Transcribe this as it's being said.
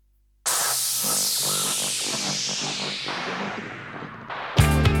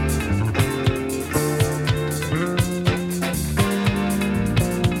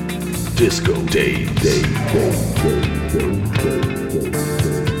Disco Days.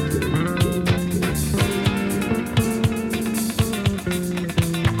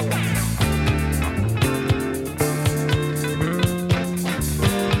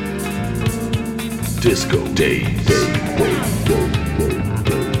 Disco Days.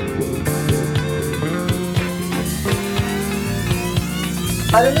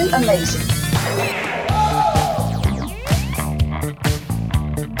 Utterly amazing.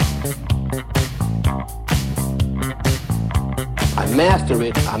 I master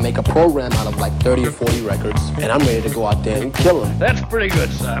it, I make a program out of like 30 or 40 records, and I'm ready to go out there and kill them. That's pretty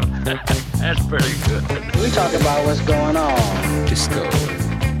good, son. That's pretty good. We talk about what's going on. Disco.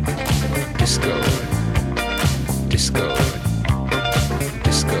 Disco. Disco.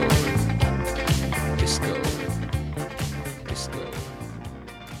 Disco. Disco. Disco.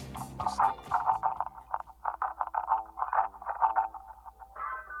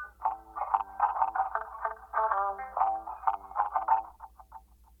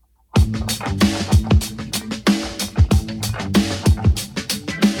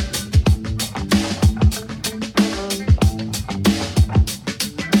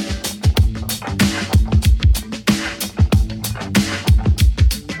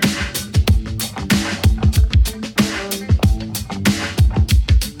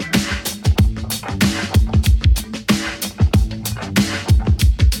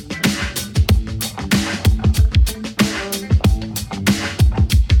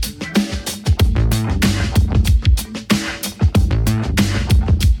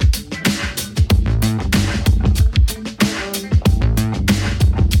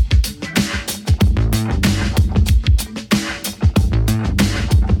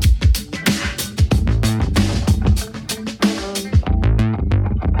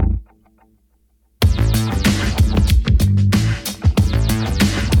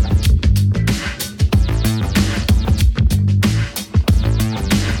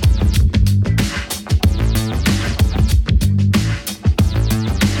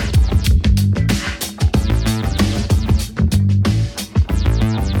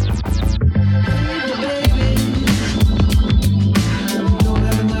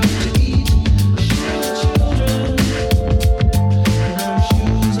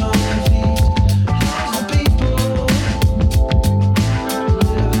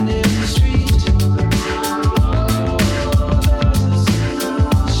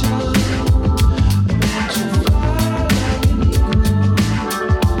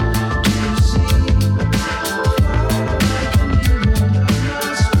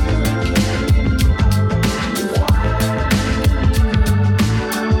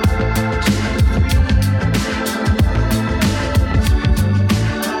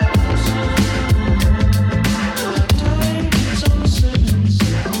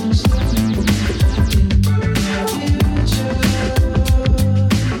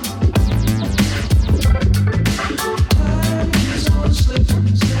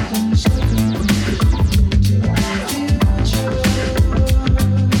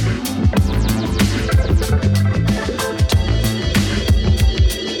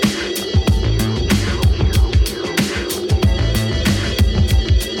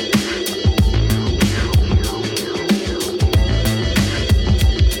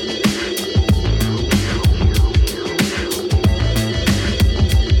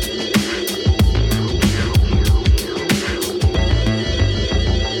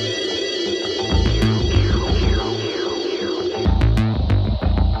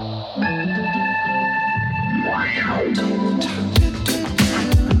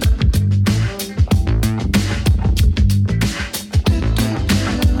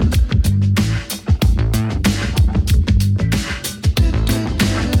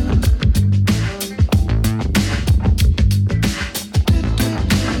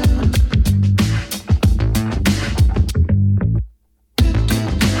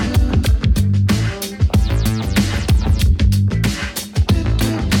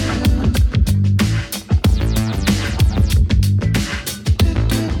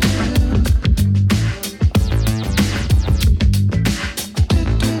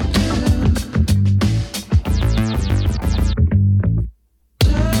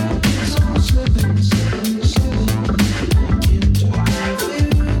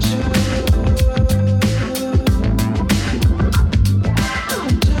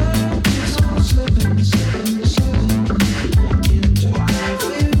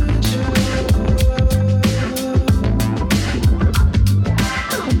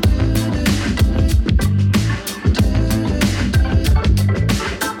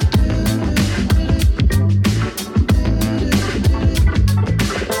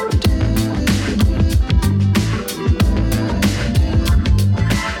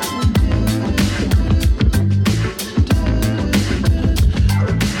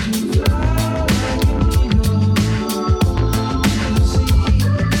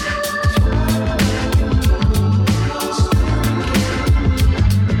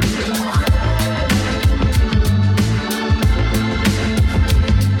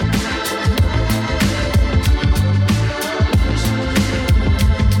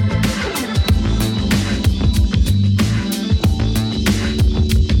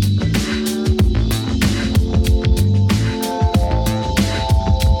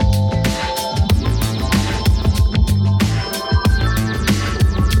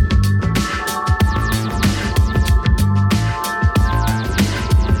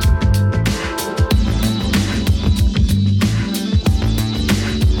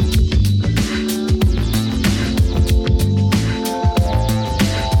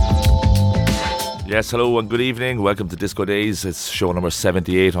 Yes, hello and good evening. Welcome to Disco Days. It's show number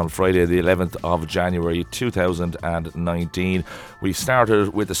 78 on Friday the 11th of January 2019. We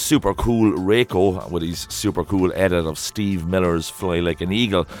started with a super cool Reiko with his super cool edit of Steve Miller's Fly Like an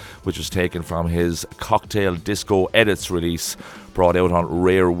Eagle, which was taken from his Cocktail Disco Edits release, brought out on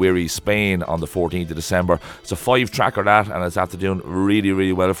Rare Weary Spain on the 14th of December. It's a 5-tracker that, and it's after doing really,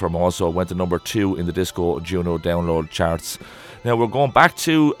 really well for him also. It went to number 2 in the Disco Juno download charts. Now we're going back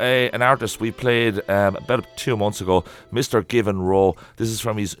to an artist we played about 2 months ago, Mr. Given Rowe. This is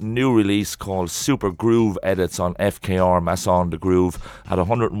from his new release called Super Groove Edits on FKR Masson the Groove at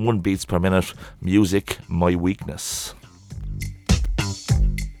 101 beats per minute. Music, my weakness.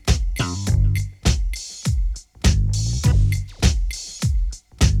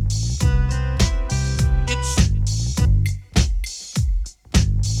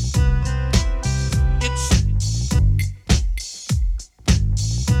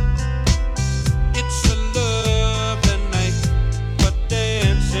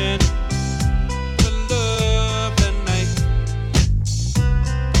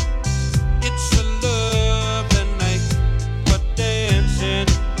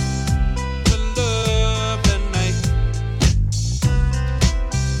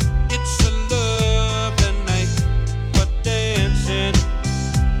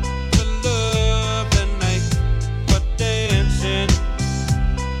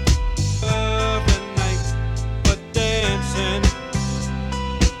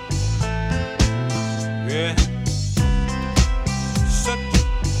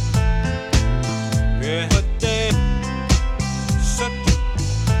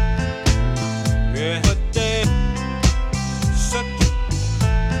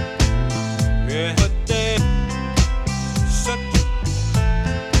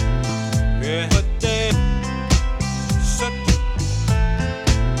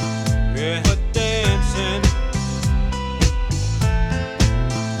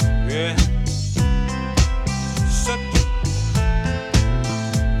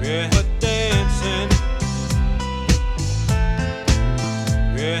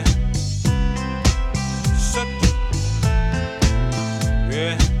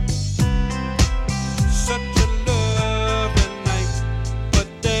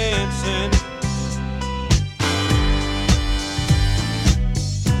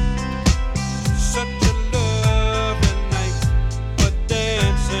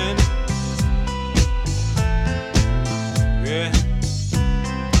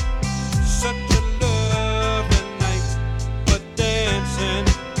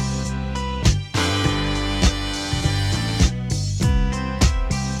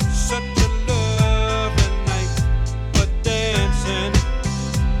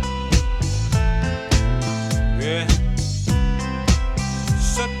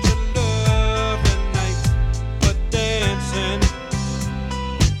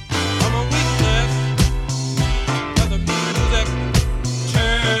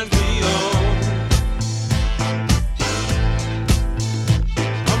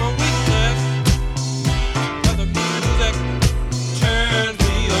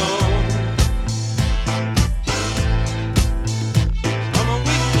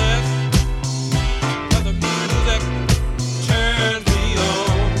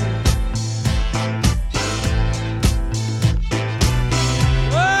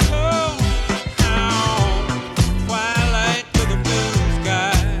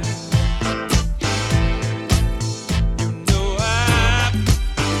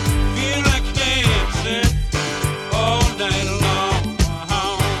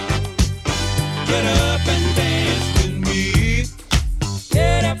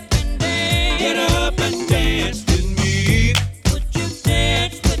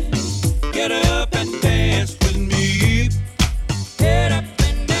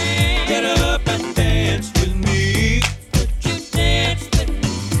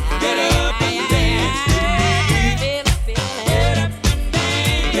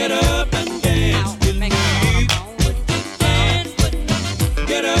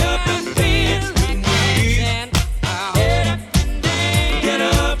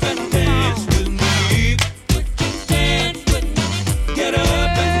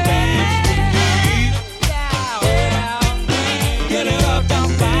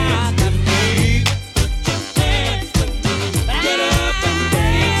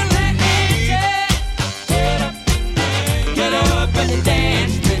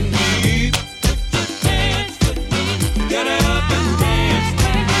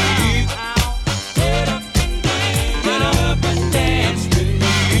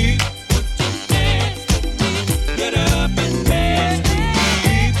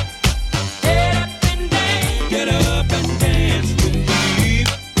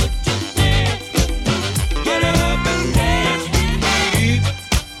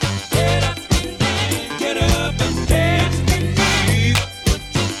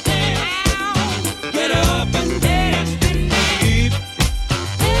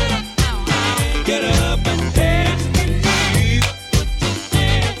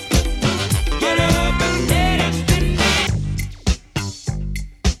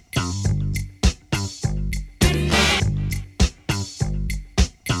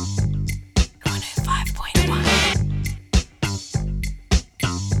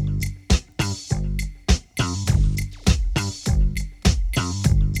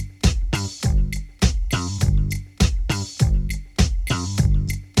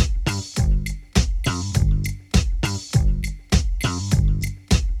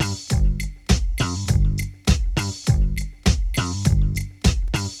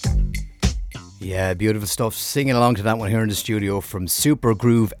 Beautiful stuff. Singing along to that one here in the studio from Super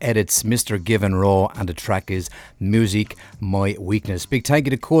Groove Edits, Mr. Given Raw, and the track is Music My Weakness. Big thank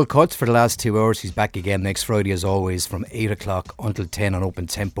you to Cole Cuts for the last 2 hours. He's back again next Friday as always from 8 o'clock until 10 on Open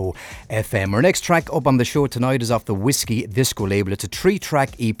Tempo FM. Our next track up on the show tonight is off the Whiskey Disco label. It's a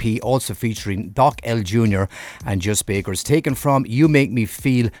 3-track EP also featuring Doc L Jr. and Just Bakers, taken from You Make Me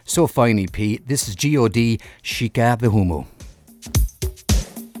Feel So Fine EP. This is G.O.D. Shika the Humo.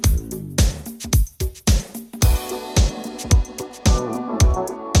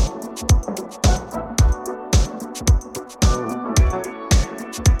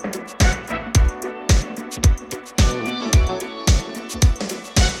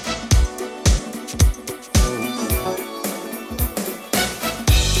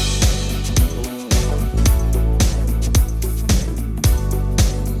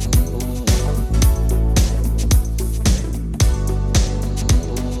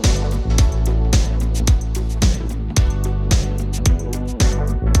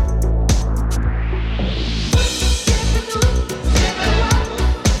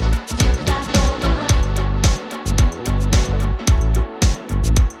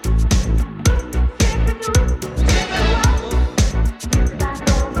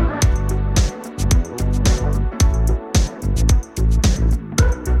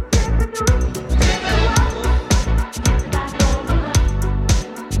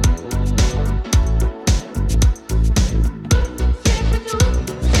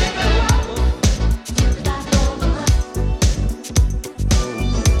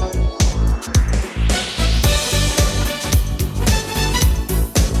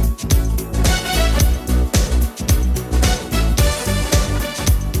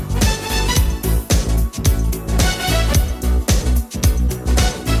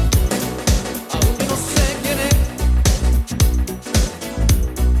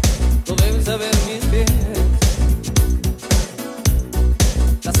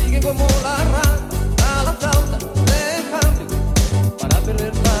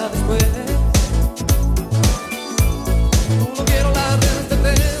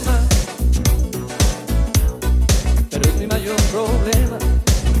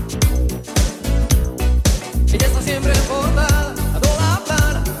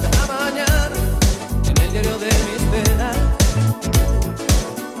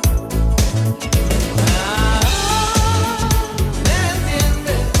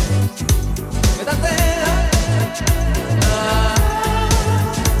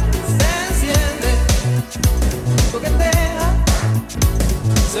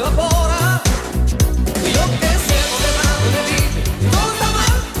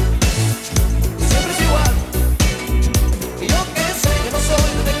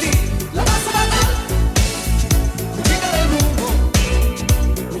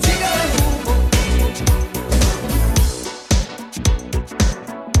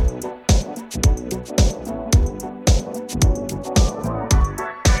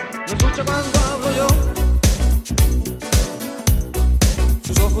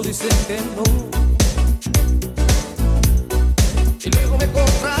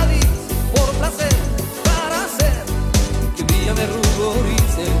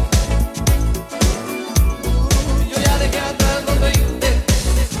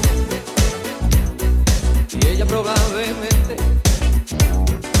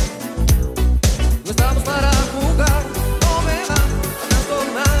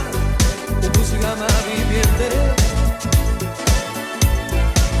 Viviente.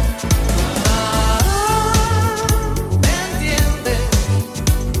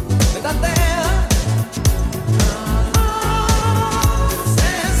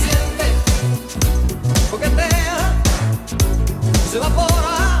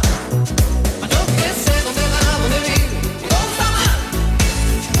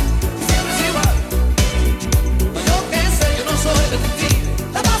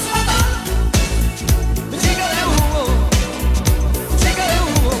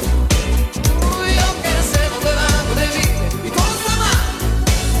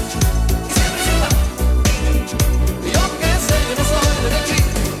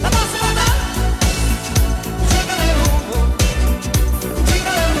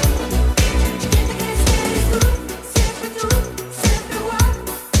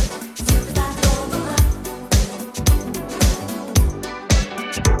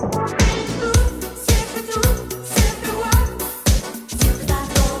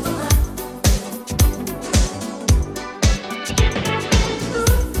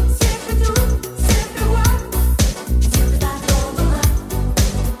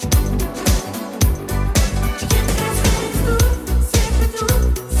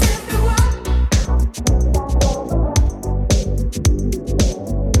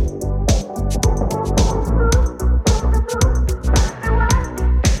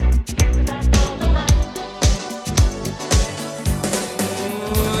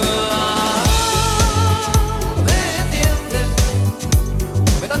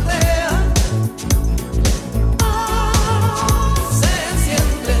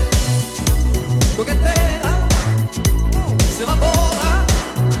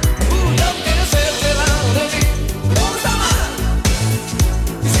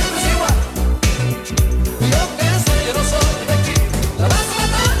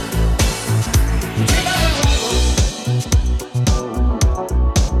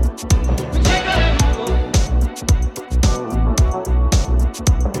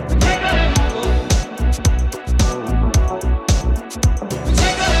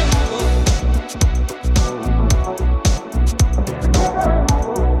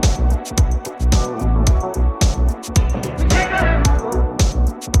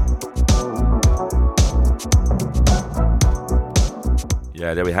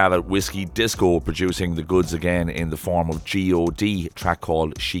 There we have it, Whiskey Disco producing the goods again in the form of G.O.D, track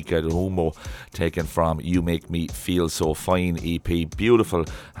called Chica de Humo, taken from You Make Me Feel So Fine EP. Beautiful,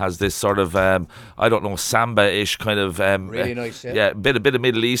 has this sort of, I don't know, samba-ish kind of... Really nice, yeah. Yeah, bit of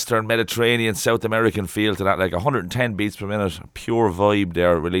Middle Eastern, Mediterranean, South American feel to that, like 110 beats per minute, pure vibe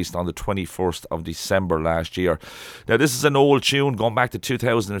there, released on the 21st of December last year. Now this is an old tune going back to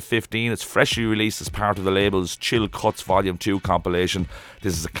 2015. It's freshly released as part of the label's Chill Cuts Volume 2 compilation.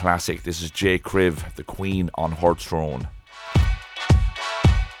 This is a classic. This is J. Kriv, the Queen on her throne.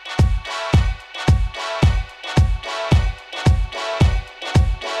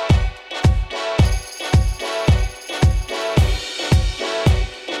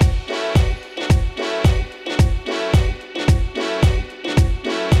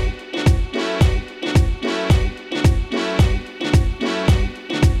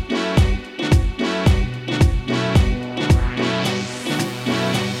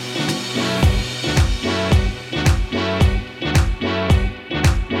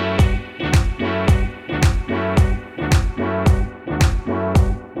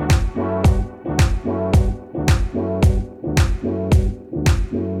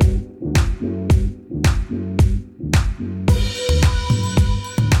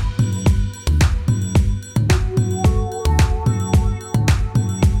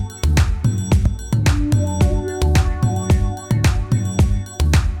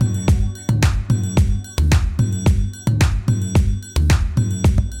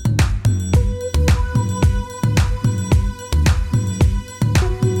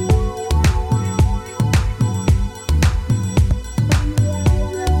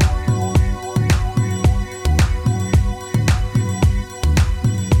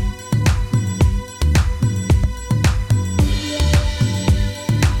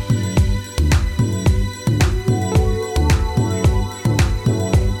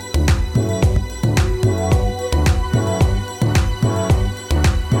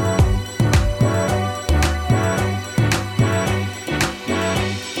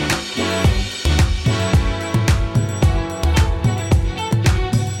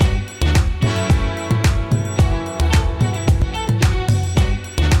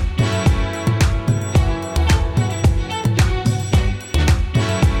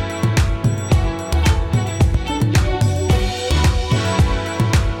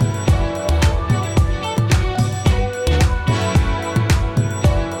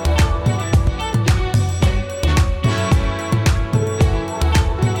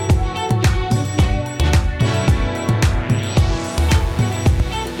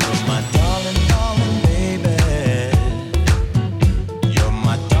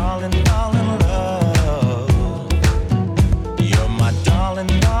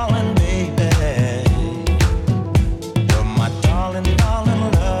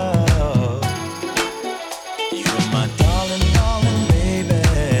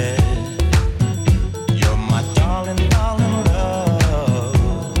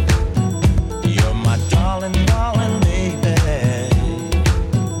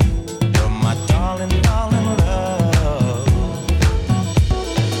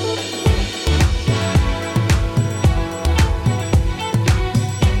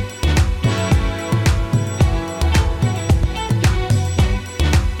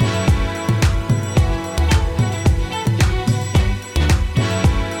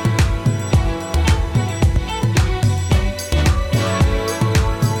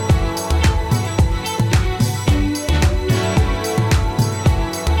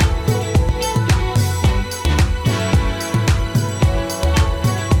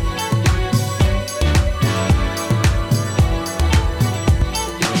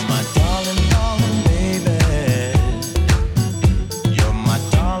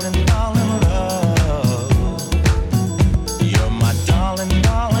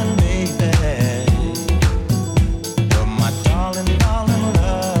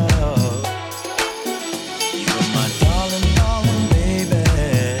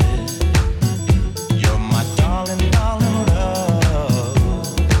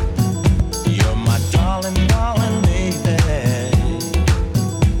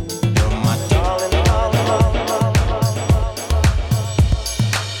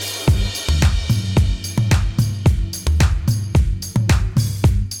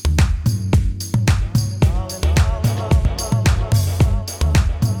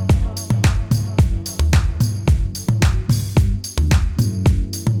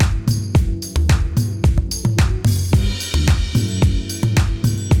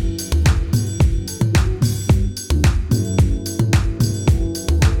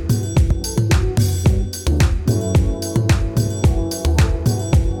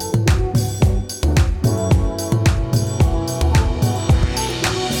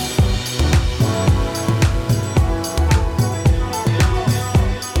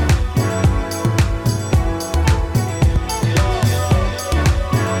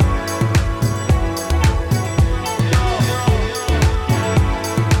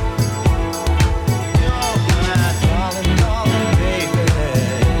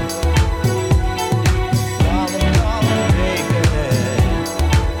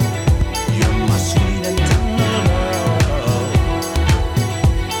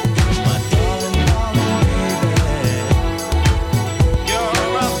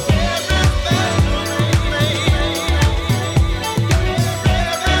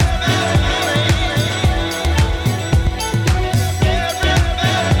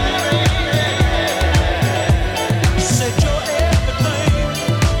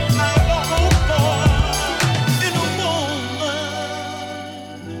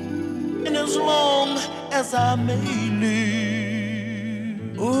 I may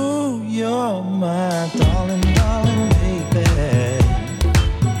lose. Ooh, you're my darling, darling baby.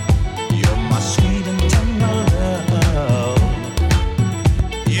 You're my sweet and tender love.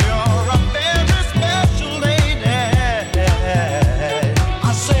 You're a very special lady.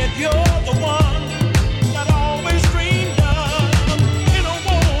 I said you're the one that I always dreamed of in a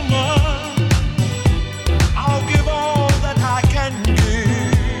woman. I'll give all that I can give.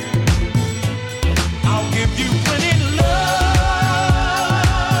 I'll give you plenty love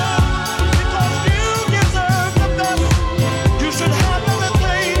because you deserve the best. You should have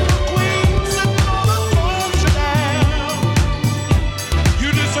everything a queen sitting on the throne should have. You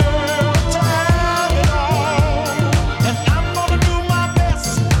deserve to have it all, and I'm gonna do my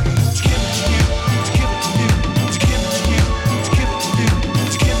best to give it to you, to give it to you, to give it to you, to give it to you,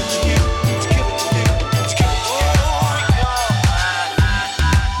 to give it to you, to give it to you, to give it to you.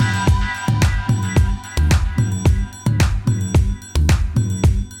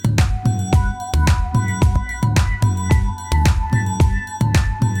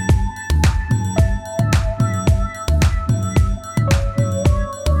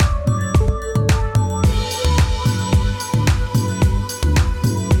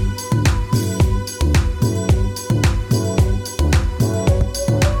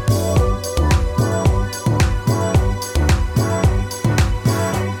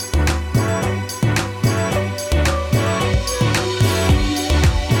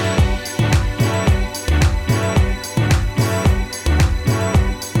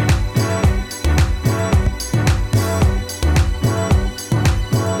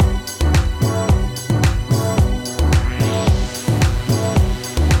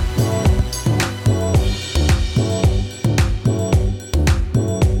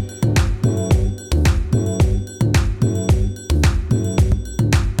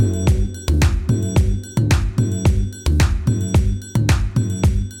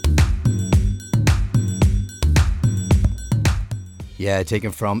 Yeah,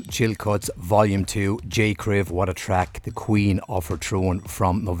 taken from Chill Cuts Volume 2, J. Crave, what a track, the Queen of her Throne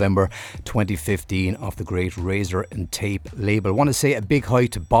from November 2015 off the great Razor and Tape label. I want to say a big hi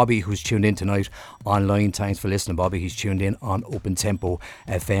to Bobby who's tuned in tonight online. Thanks for listening, Bobby. He's tuned in on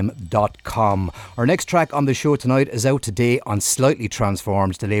OpenTempoFM.com. Our next track on the show tonight is out today on Slightly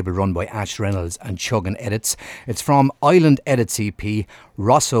Transformed, the label run by Ash Reynolds and Chuggin Edits. It's from Island Edits EP,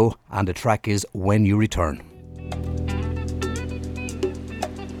 Rosso, and the track is When You Return.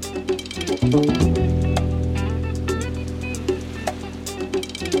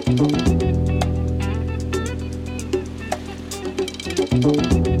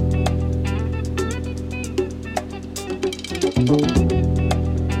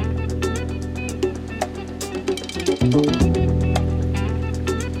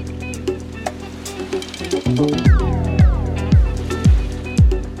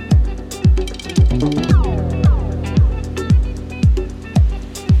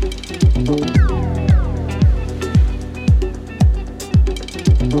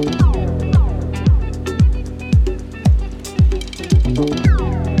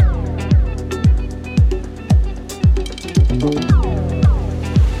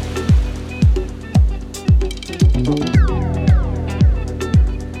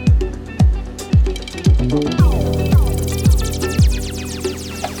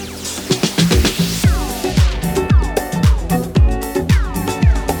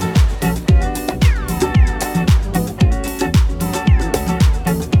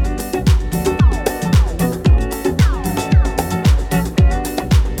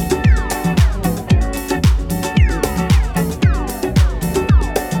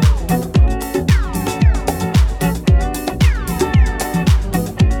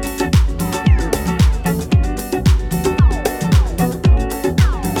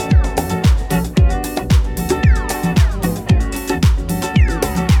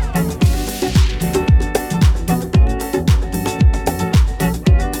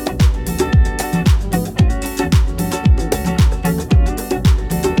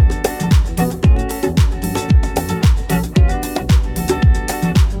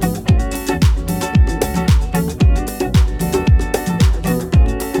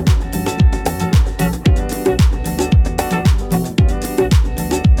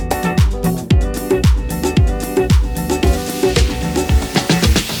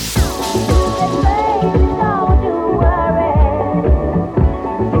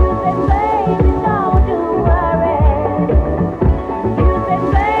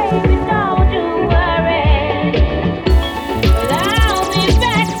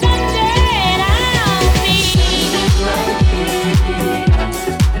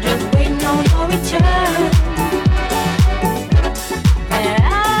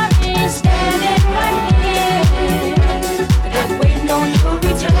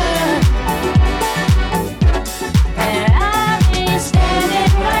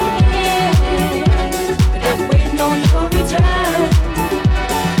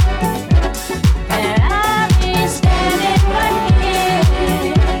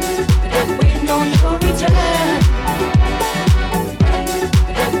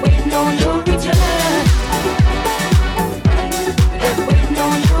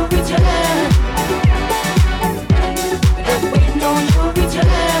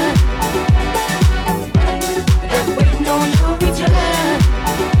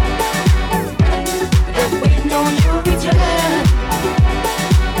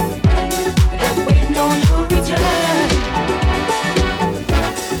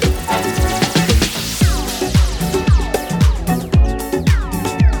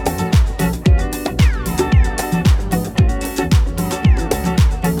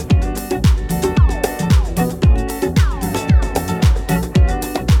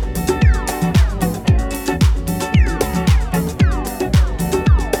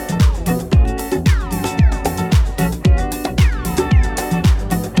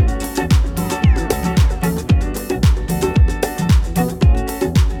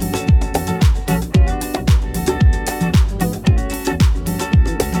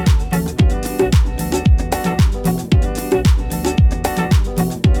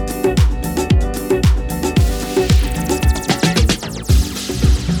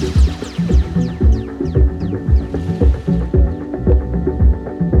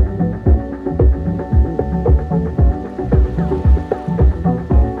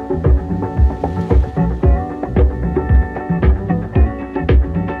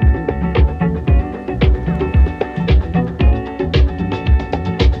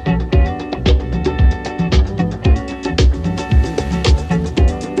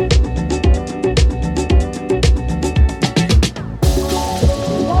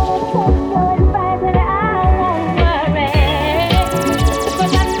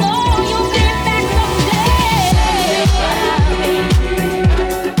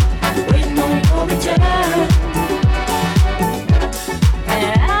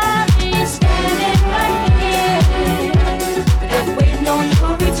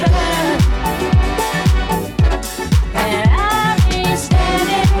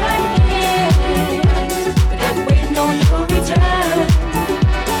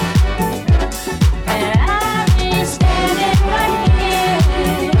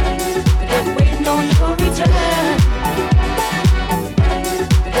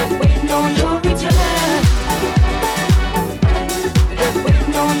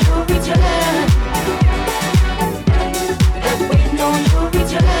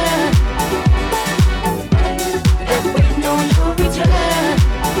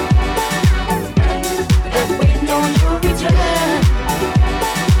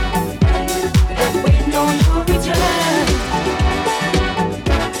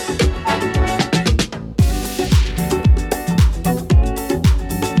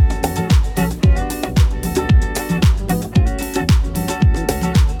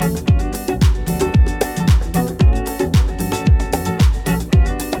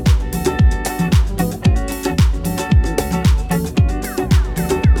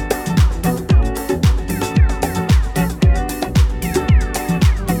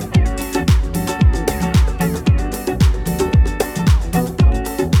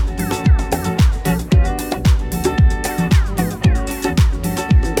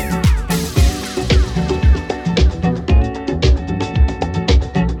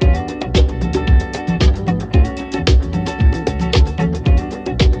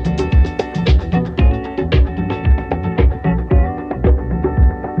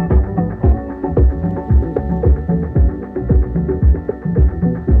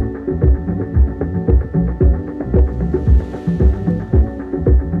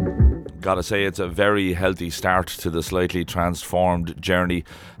 gotta say, it's a very healthy start to the slightly transformed journey.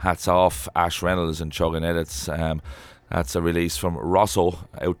 Hats off Ash Reynolds and Chuggin Edits. That's a release from Rosso,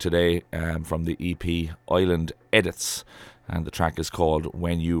 out today, from the EP Island Edits, and the track is called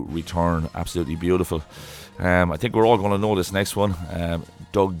When You Return. Absolutely beautiful. I think we're all going to know this next one.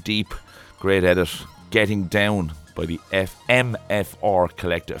 Dug Deep, great edit. Getting Down by the MFR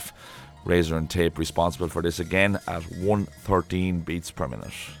Collective. Razor and Tape responsible for this again at 113 beats per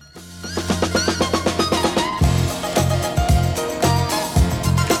minute.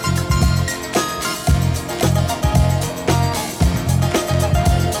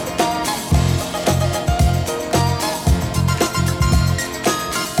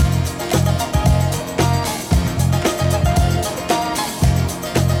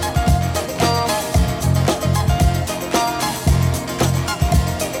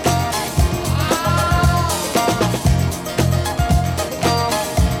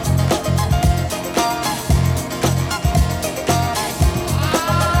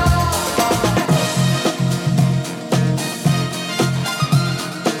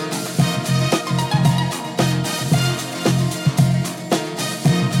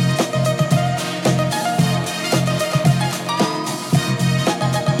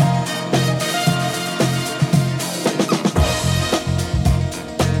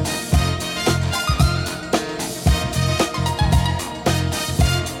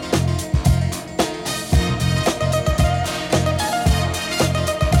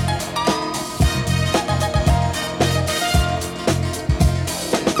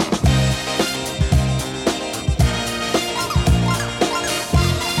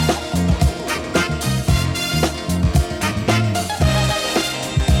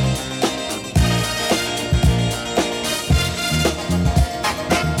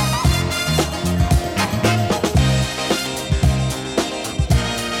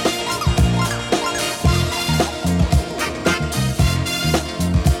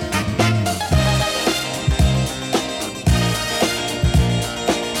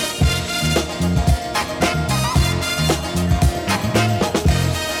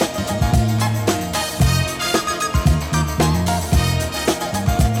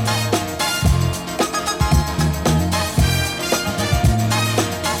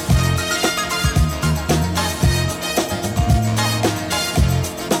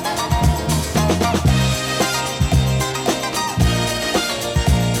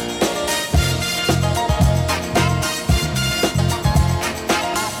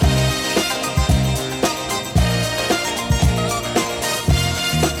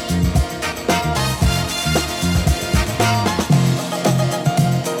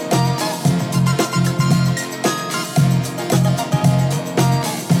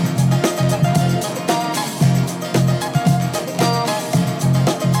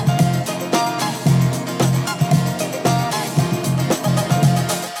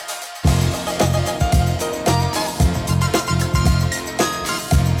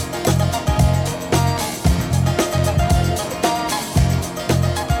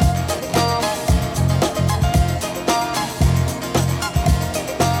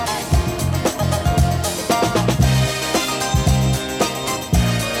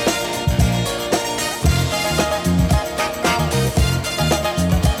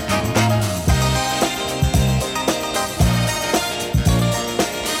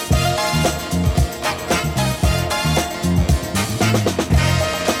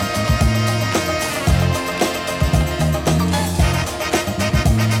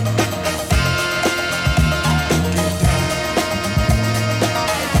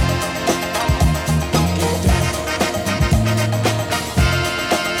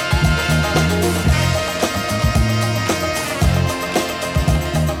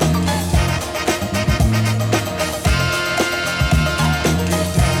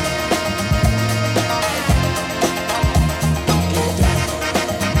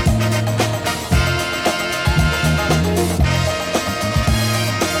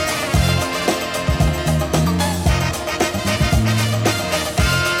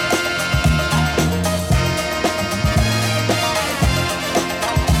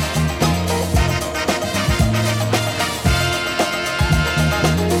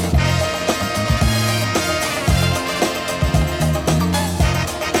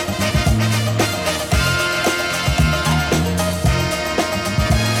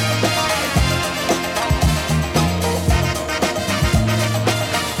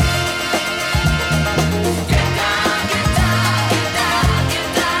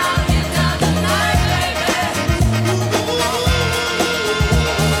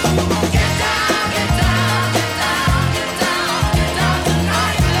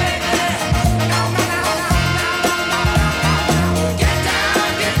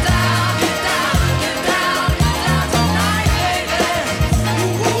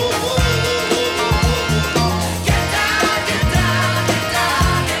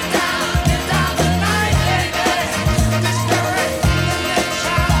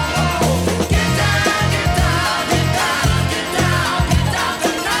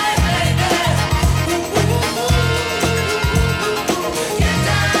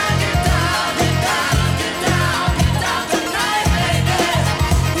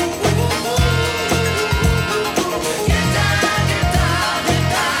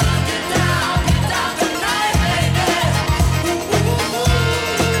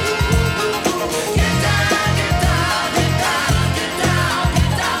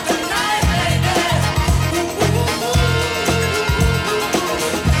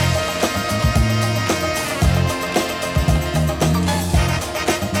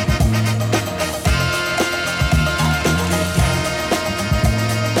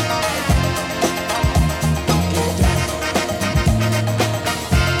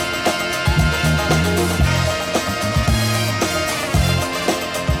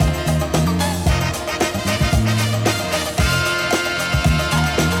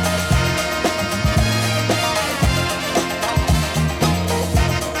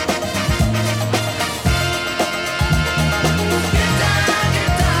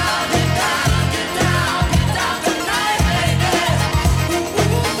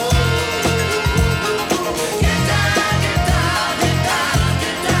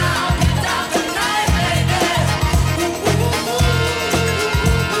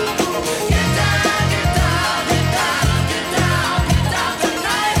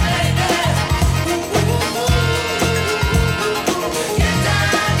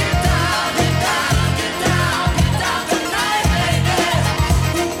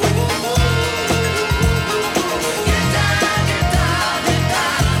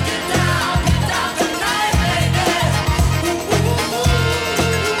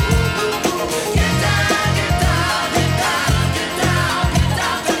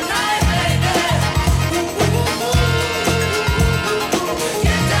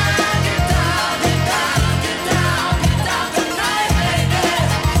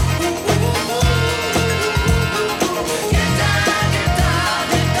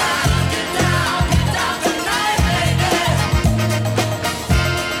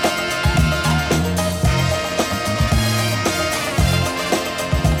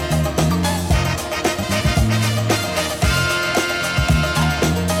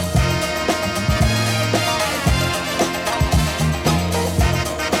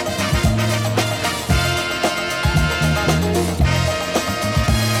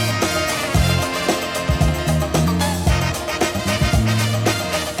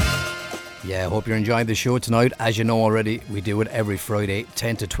 Hope you're enjoying the show tonight. As you know already, we do it every Friday,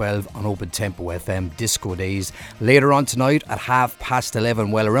 10 to 12 on Open Tempo FM, Disco Days. Later on tonight at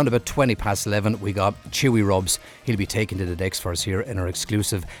 11:30, well, around about 20 past 11, we got Chewy Rubs. He'll be taking to the decks for us here in our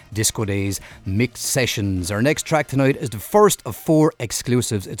exclusive Disco Days mixed sessions. Our next track tonight is the first of 4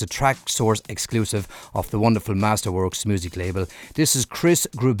 exclusives. It's a Track Source exclusive off the wonderful Masterworks music label. This is Chris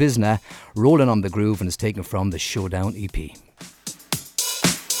Grubizna, Rolling on the Groove, and is taken from the Showdown EP.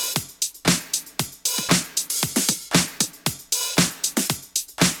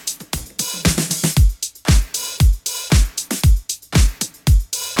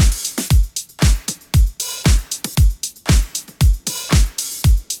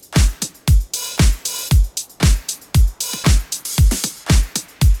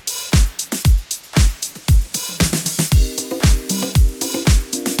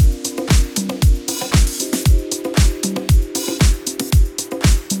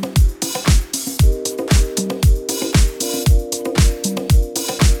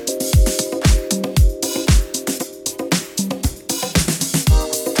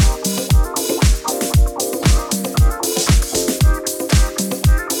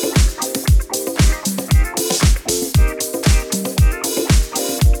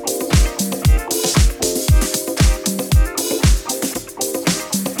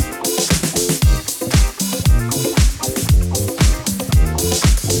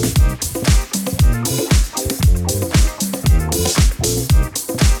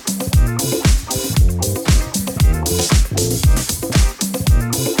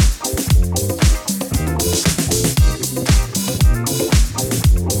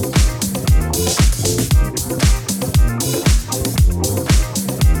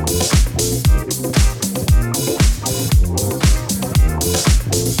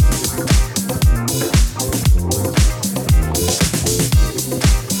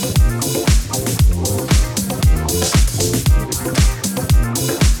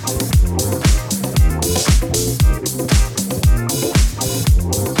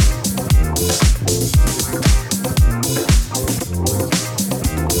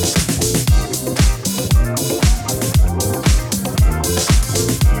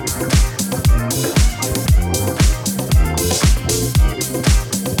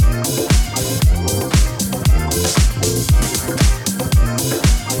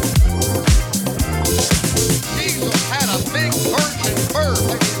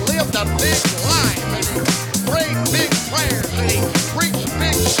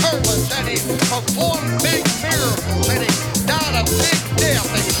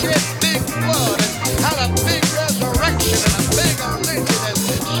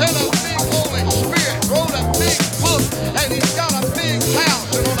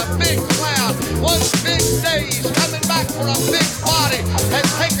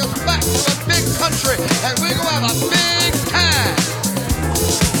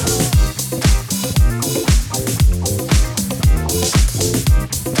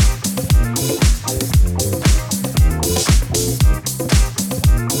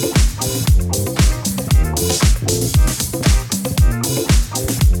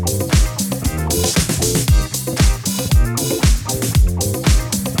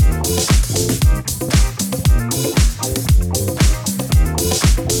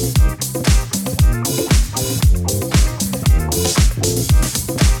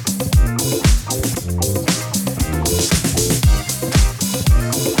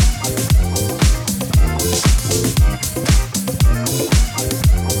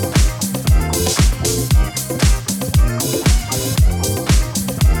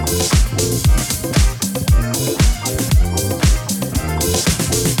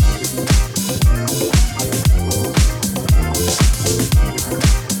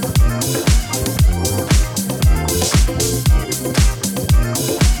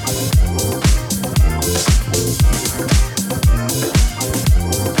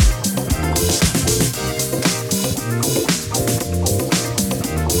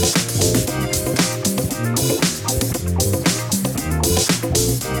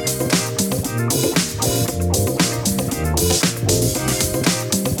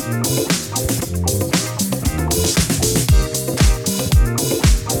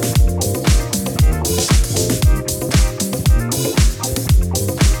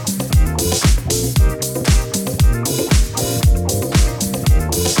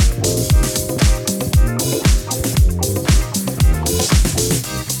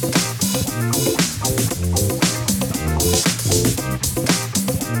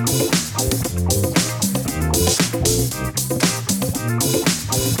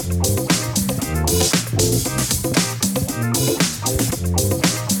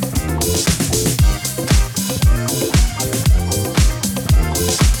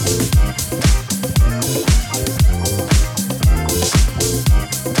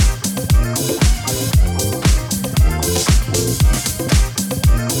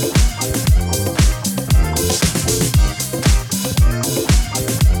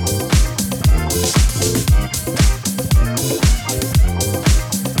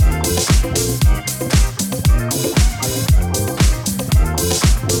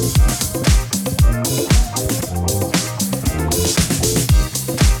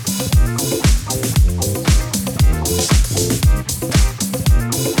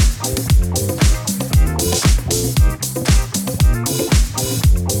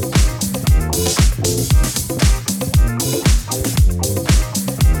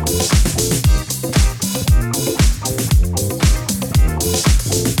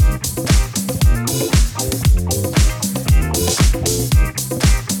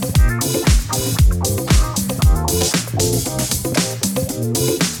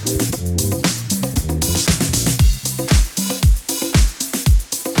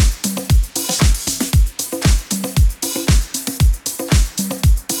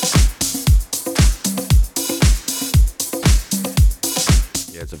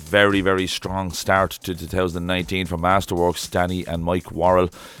 very, very strong start to 2019 for Masterworks, Danny and Mike Worrell.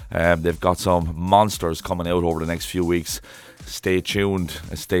 They've got some monsters coming out over the next few weeks. Stay tuned,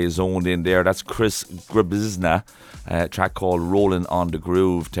 stay zoned in there. That's Chris Grabizna, a track called Rolling on the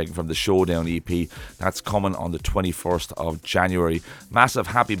Groove, taken from the Showdown EP. That's coming on the 21st of January. Massive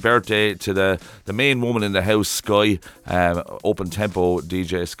happy birthday to the main woman in the house, Sky, Open Tempo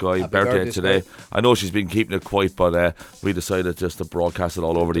DJ Sky. Happy birthday today. Sky. I know she's been keeping it quiet, but we decided just to broadcast it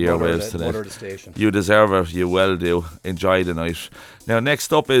all over the airwaves today. Mother of the station. You deserve it, you well do. Enjoy the night. Now,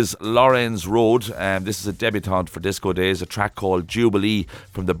 next up is Lorenz Road. This is a debutante for Disco Days, a track called Jubilee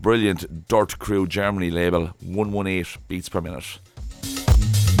from the brilliant Dirt Crew Germany label, 118 beats per minute.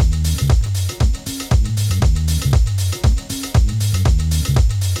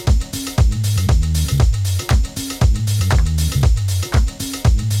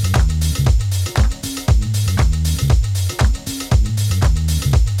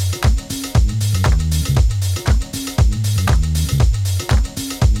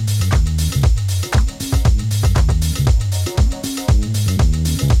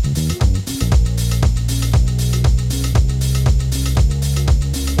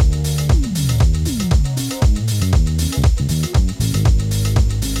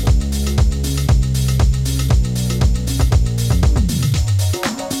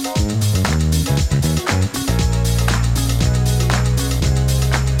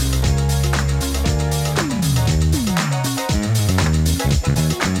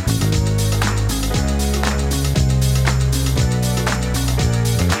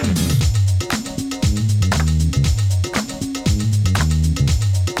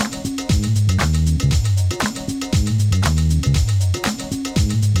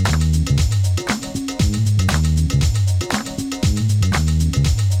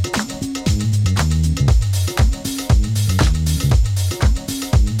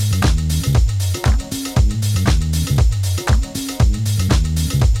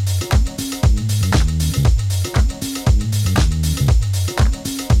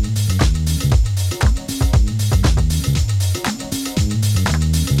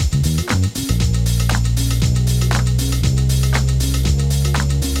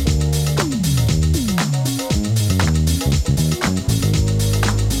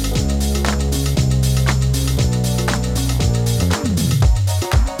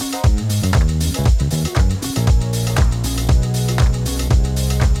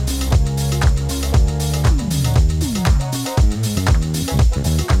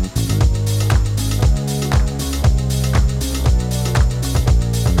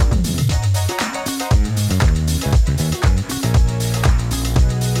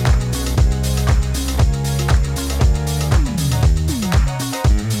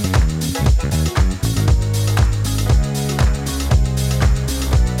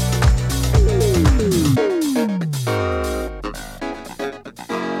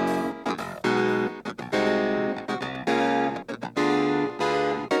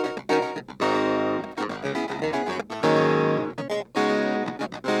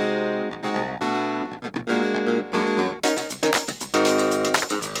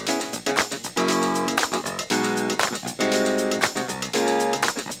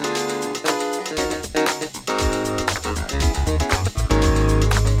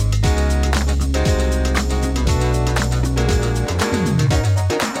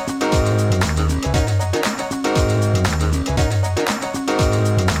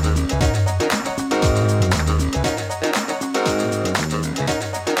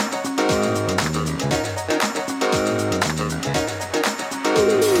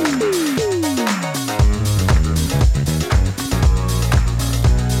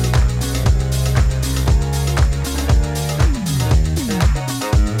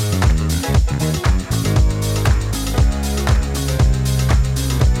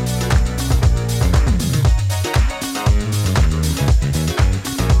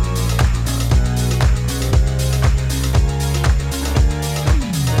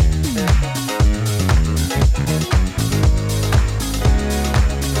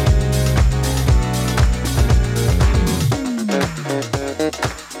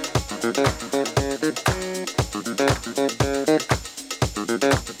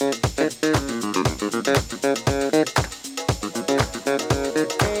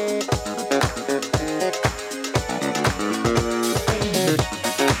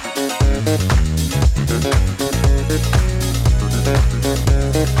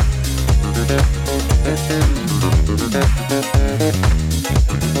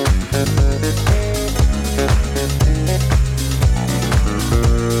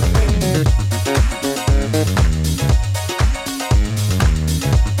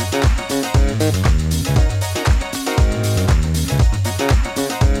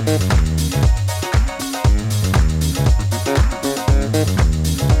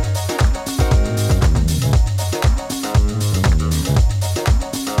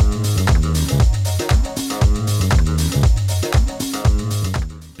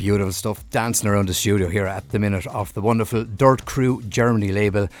 Beautiful stuff. Dancing around the studio here at the minute off the wonderful Dirt Crew Germany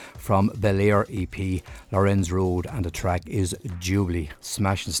label from Bel Air EP, Lorenz Road, and the track is Jubilee.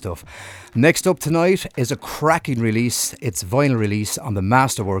 Smashing stuff. Next up tonight is a cracking release. It's vinyl release on the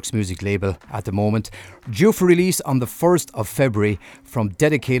Masterworks music label at the moment. Due for release on the 1st of February from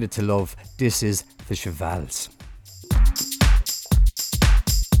Dedicated to Love. This is The Chevals.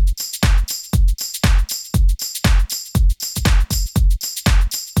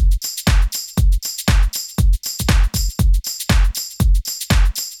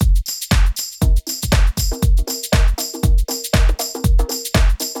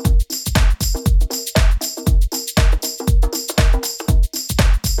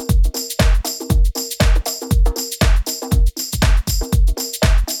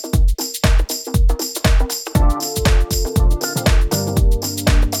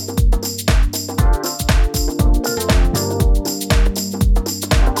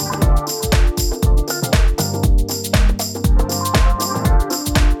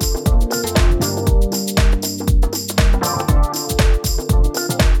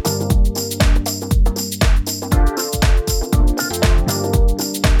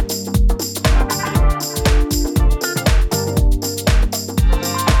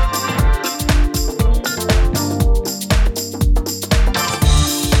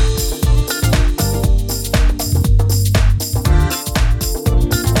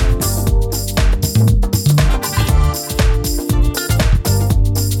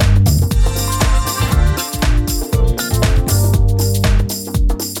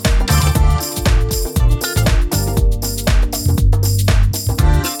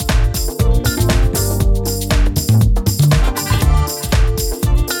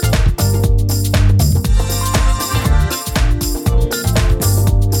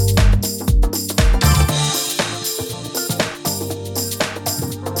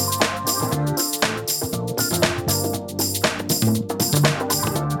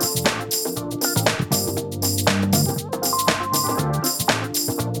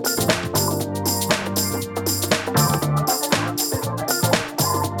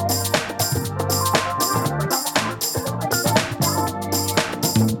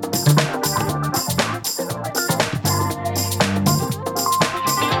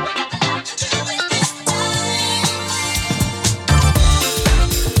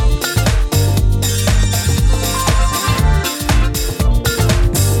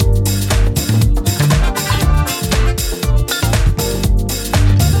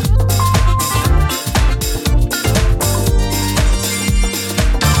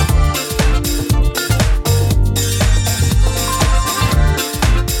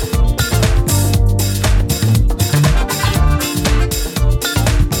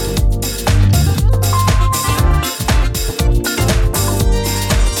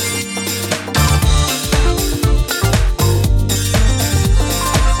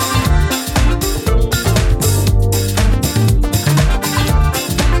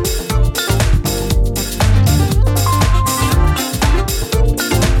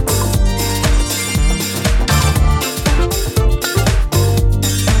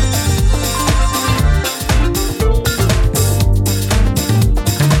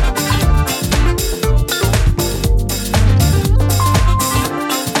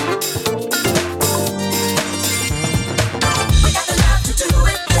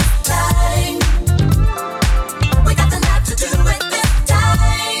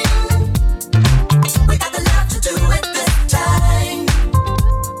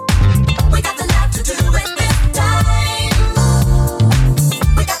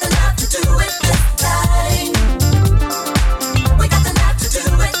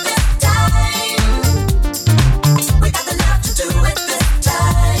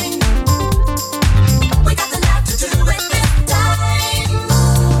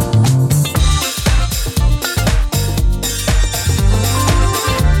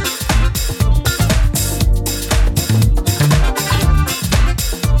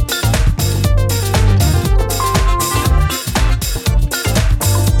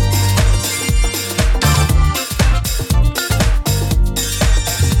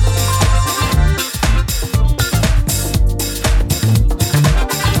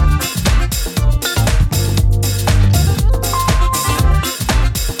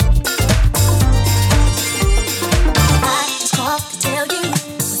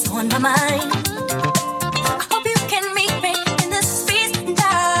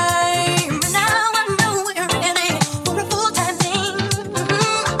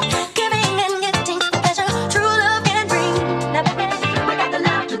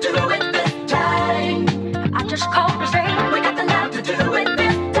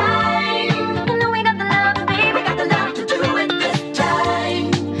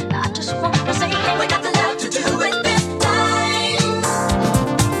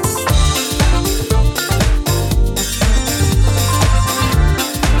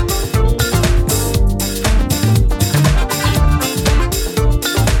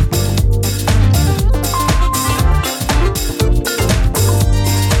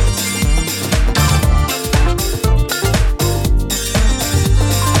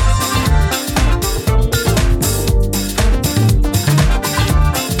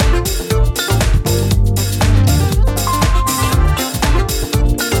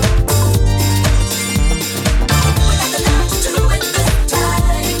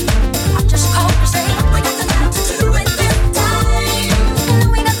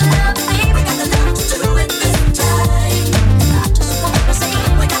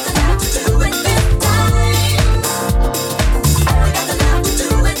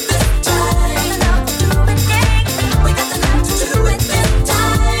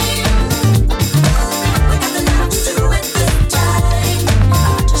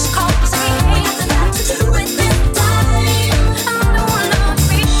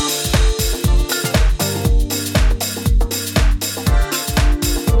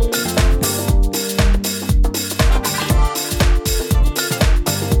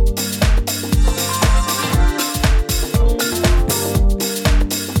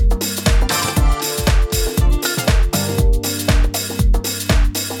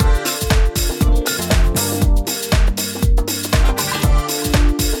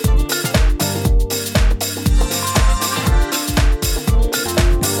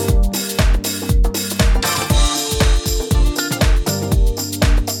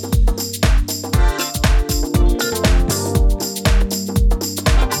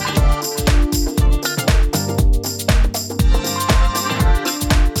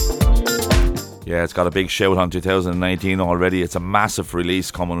 Yeah, it's got a big shout on 2019 already. It's a massive release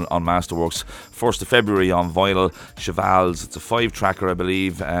coming on Masterworks. 1st of February on vinyl. Chevals. It's a 5-tracker, I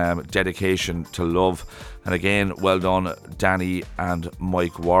believe. Dedication to Love. And again, well done, Danny and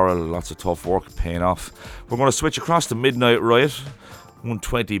Mike Worrell. Lots of tough work paying off. We're going to switch across to Midnight Riot.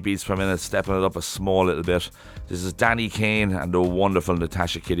 120 beats per minute, stepping it up a small little bit. This is Danny Kane and the wonderful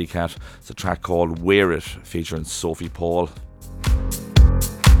Natasha Kitty Cat. It's a track called Wear It, featuring Sophie Paul.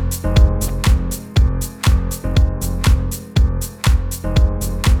 Yeah.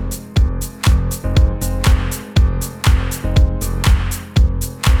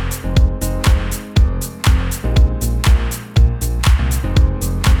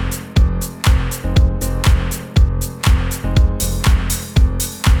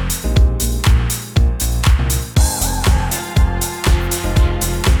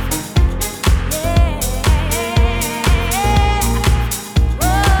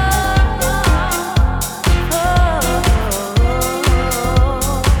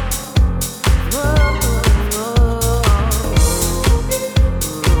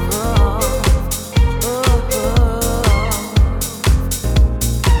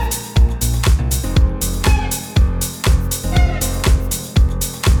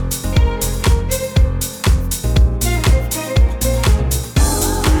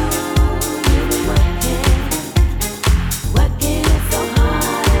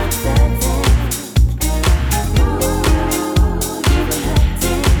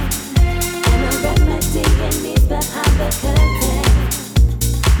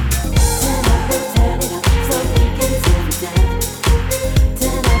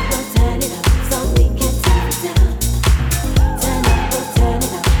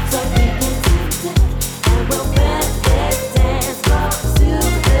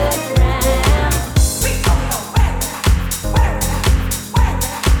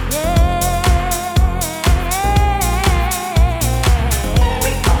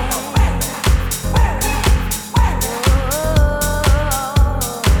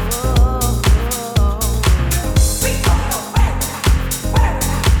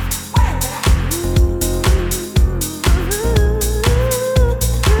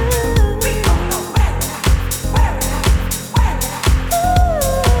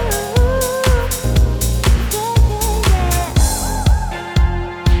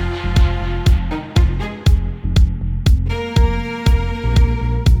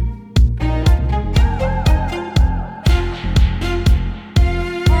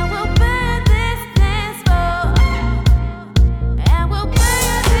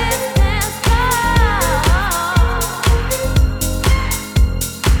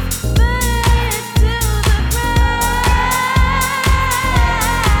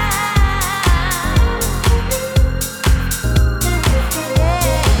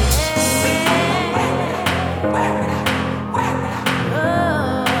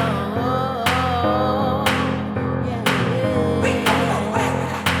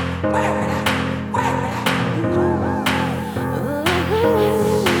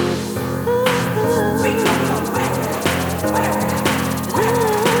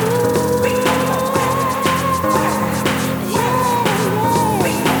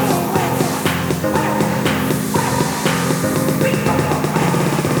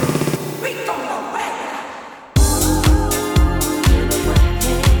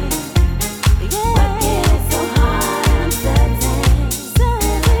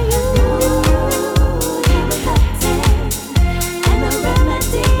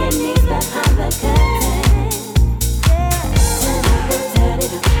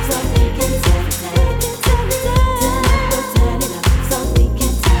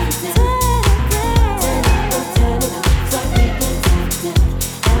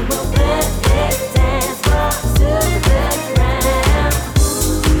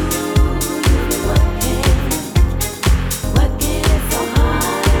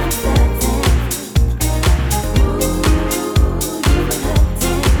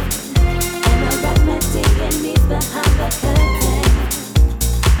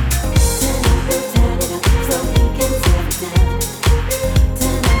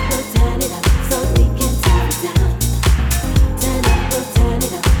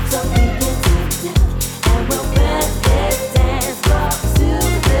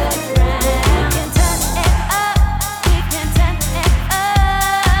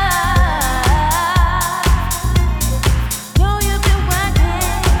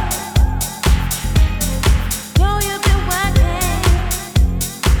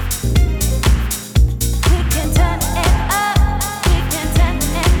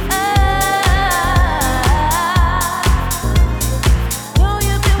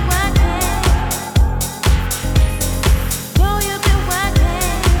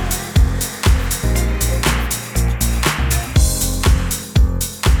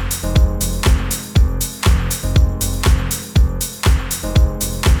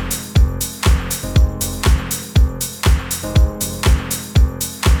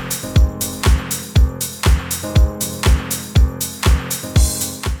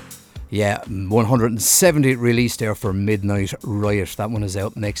 Yeah, 170 released there for Midnight Riot. That one is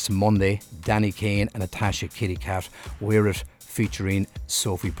out next Monday. Danny Kane and Natasha Kitty Cat Wear It, featuring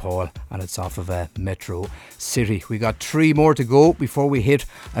Sophie Paul, and it's off of Metro City. We got 3 more to go before we hit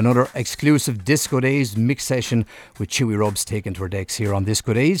another exclusive Disco Days mix session with Chewy Rubs taking to our decks here on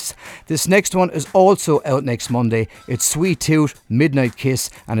Disco Days. This next one is also out next Monday. It's Sweet Tooth, Midnight Kiss,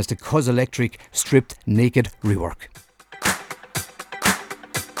 and it's the Cuz Electric Stripped Naked rework.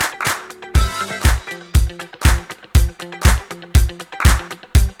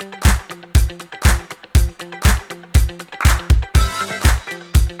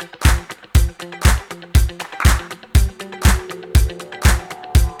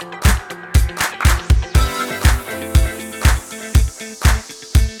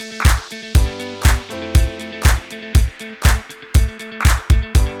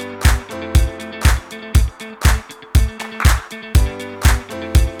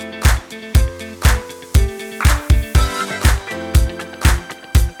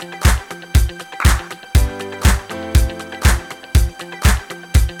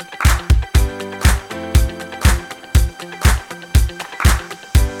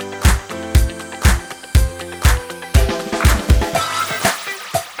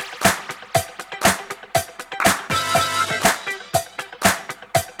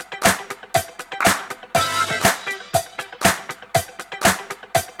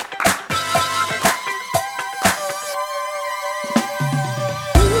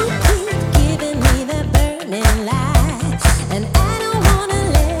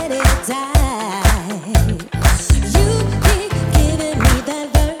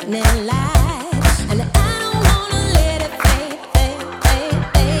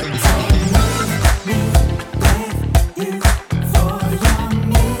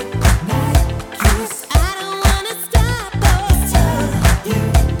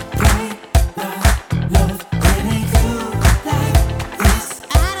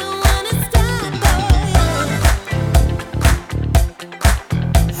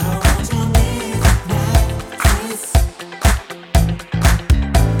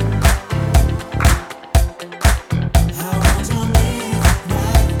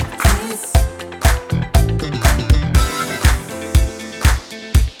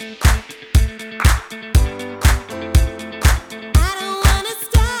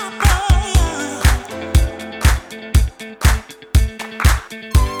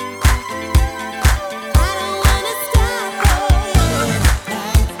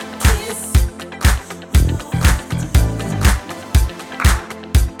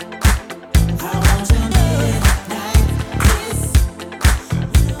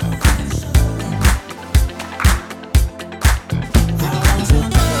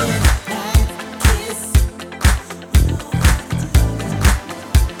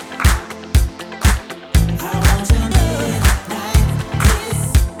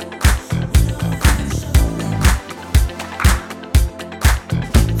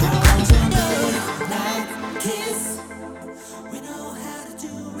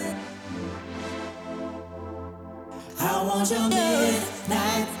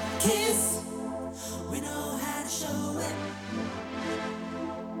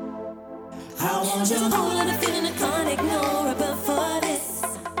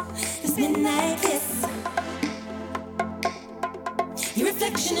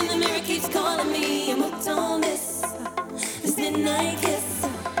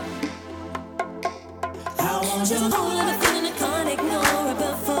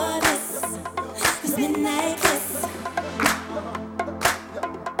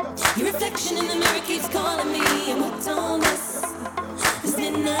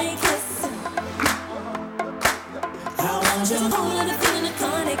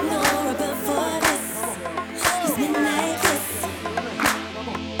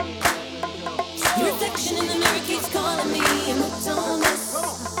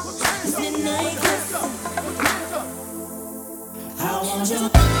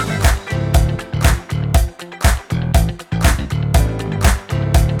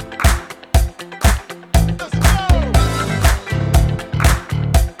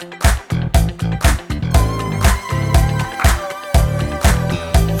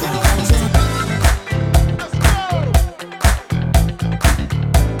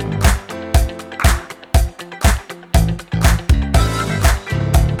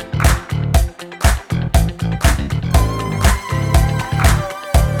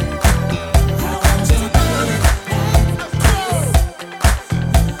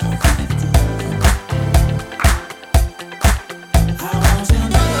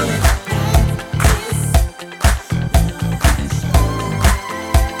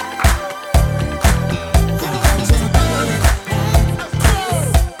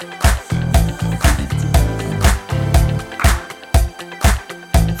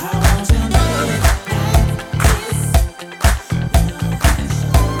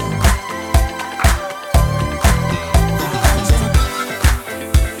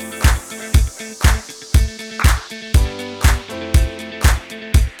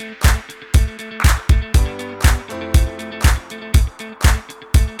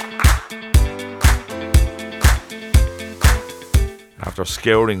 After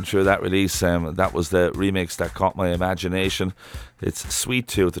scouring through that release, that was the remix that caught my imagination. It's Sweet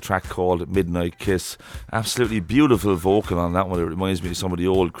Tooth, a track called Midnight Kiss. Absolutely beautiful vocal on that one. It reminds me of some of the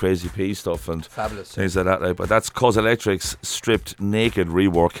old Crazy P stuff and Fabulous. things like that. But that's Cuz Electric's Stripped Naked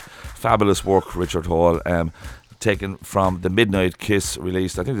rework. Fabulous work, Richard Hall. Taken from the Midnight Kiss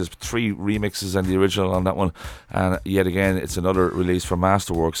release. I think there's 3 remixes and the original on that one. And yet again, it's another release from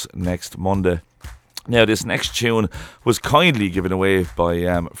Masterworks next Monday. Now, this next tune was kindly given away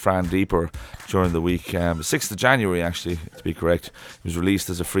by Fran Deeper during the week. 6th of January, actually, to be correct. It was released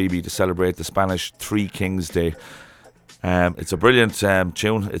as a freebie to celebrate the Spanish Three Kings Day. It's a brilliant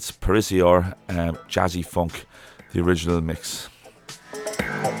tune. It's Parisior, jazzy funk, the original mix.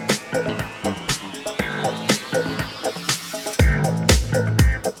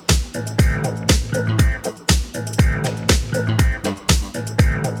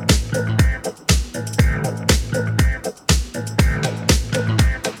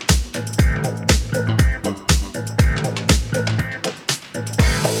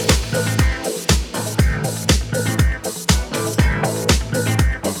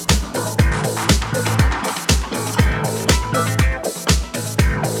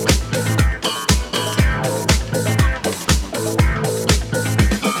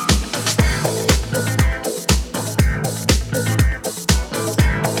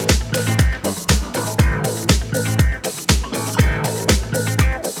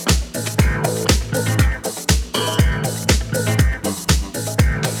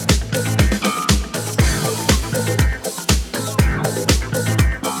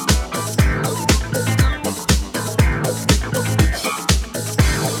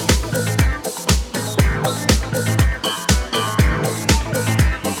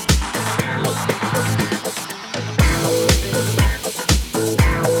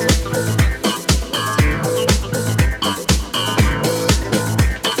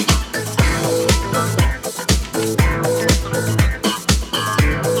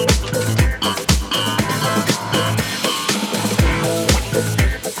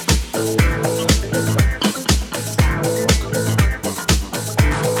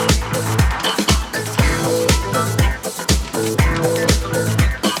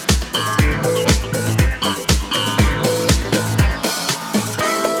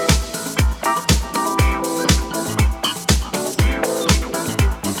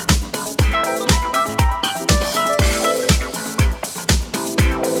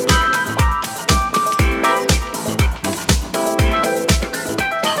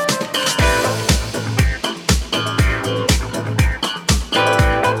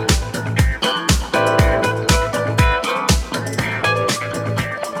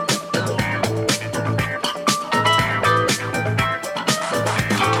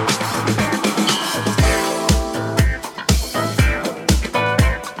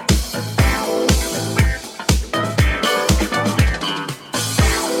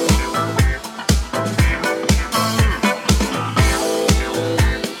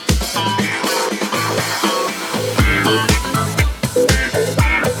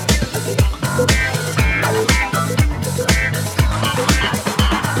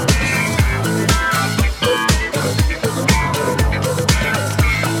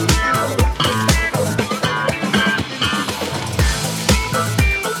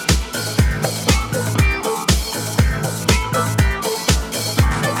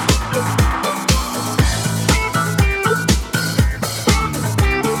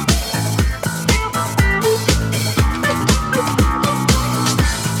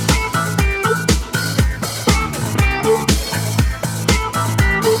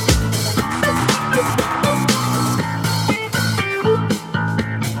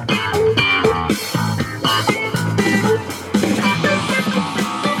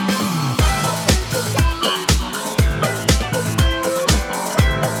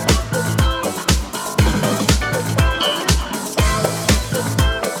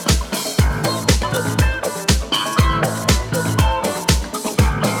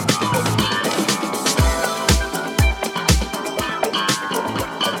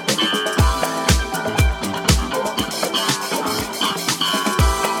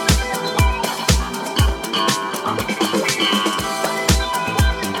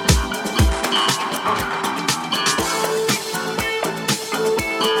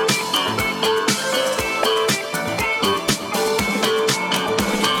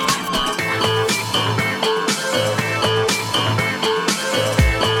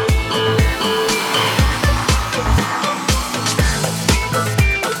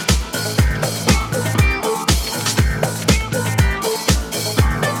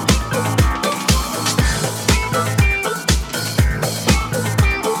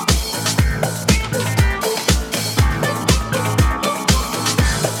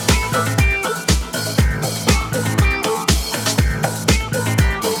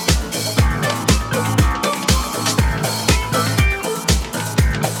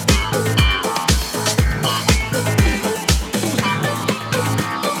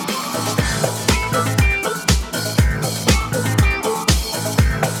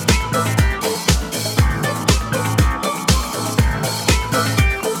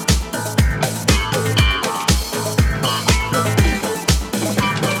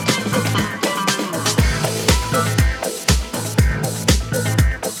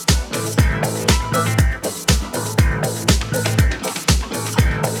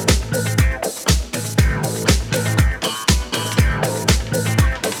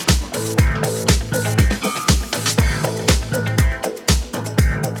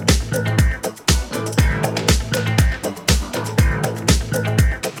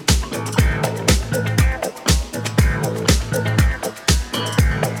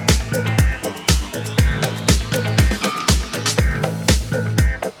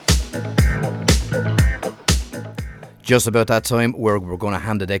 Just about that time, we're going to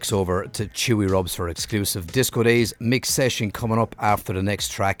hand the decks over to Chewy Rubs for exclusive Disco Days mix session coming up after the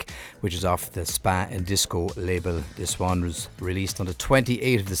next track, which is off the Spa and Disco label. This one was released on the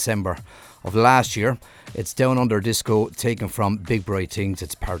 28th of December of last year. It's Down Under Disco, taken from Big Bright Things.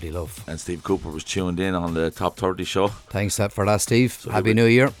 It's Party Love. And Steve Cooper was tuned in on the Top 30 show. Thanks for that, Steve. So Happy New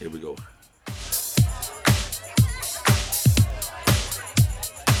Year. Here we go.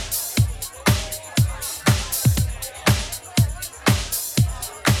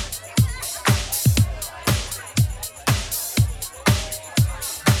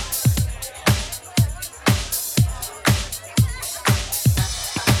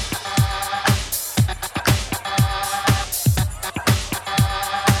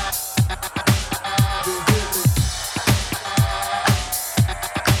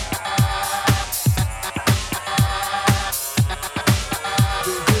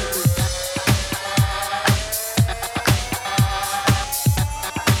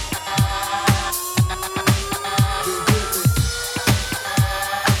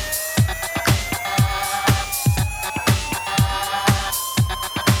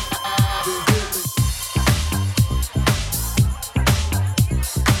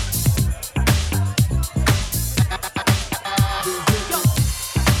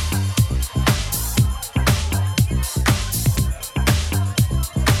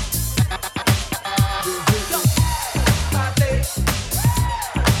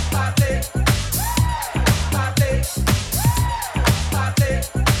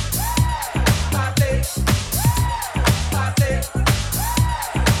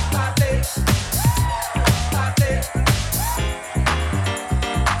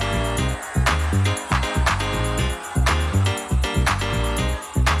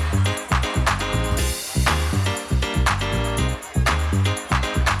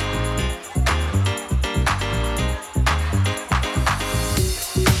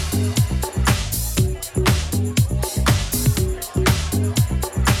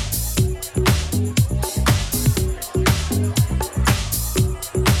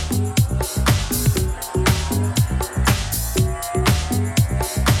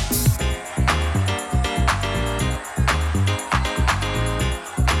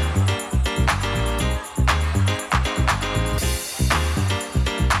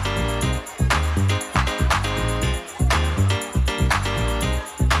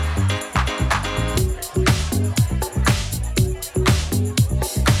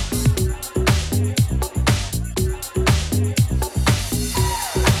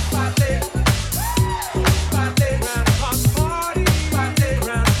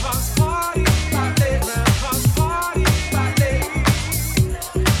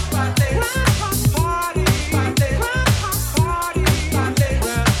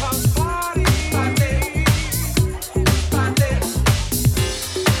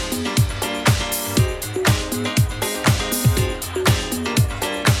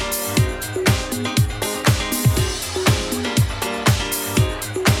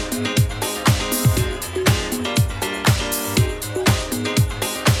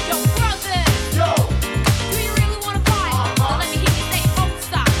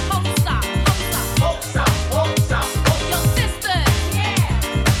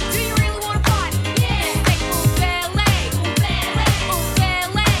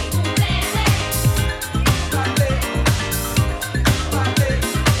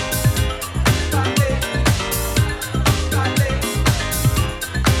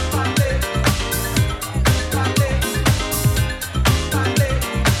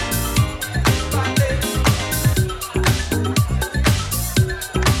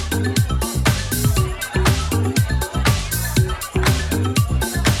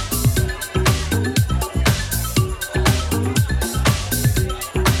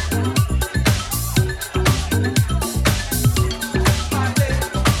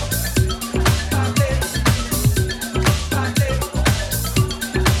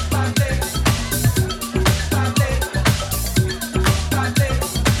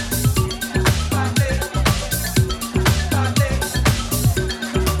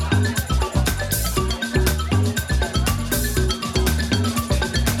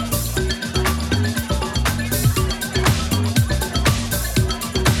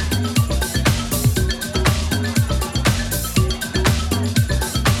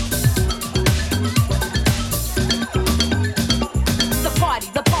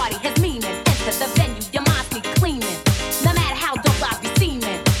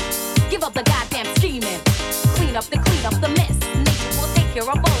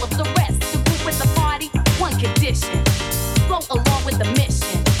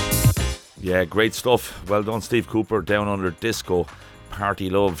 Yeah, great stuff. Well done, Steve Cooper. Down Under Disco. Party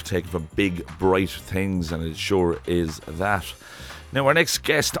love, taken from big, bright things, and it sure is that. Now, our next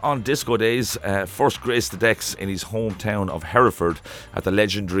guest on Disco Days first graced the decks in his hometown of Hereford at the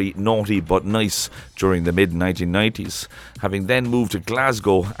legendary Naughty But Nice during the mid-1990s. Having then moved to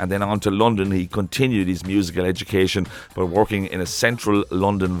Glasgow and then on to London, he continued his musical education by working in a central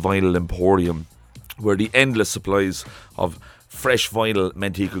London vinyl emporium, where the endless supplies of fresh vinyl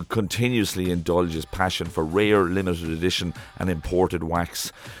meant he could continuously indulge his passion for rare, limited edition and imported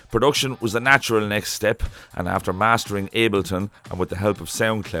wax. Production was the natural next step, and after mastering Ableton and with the help of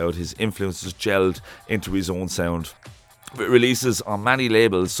SoundCloud, his influences gelled into his own sound. With releases on many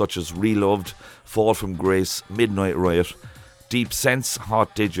labels such as Reloved, Fall From Grace, Midnight Riot, Deep Sense,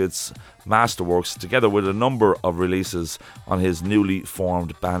 Hot Digits, Masterworks, together with a number of releases on his newly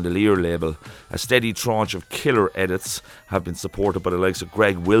formed Bandolier label. A steady tranche of killer edits have been supported by the likes of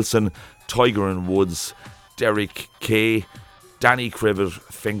Greg Wilson, Tiger and Woods, Derek Kay, Danny Crivet,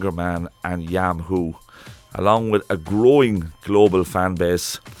 Fingerman and Yam Who, along with a growing global fan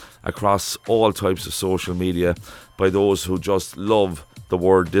base across all types of social media by those who just love the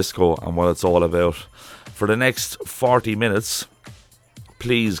word disco and what it's all about. For the next 40 minutes,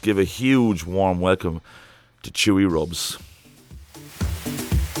 please give a huge warm welcome to Chewy Rubs.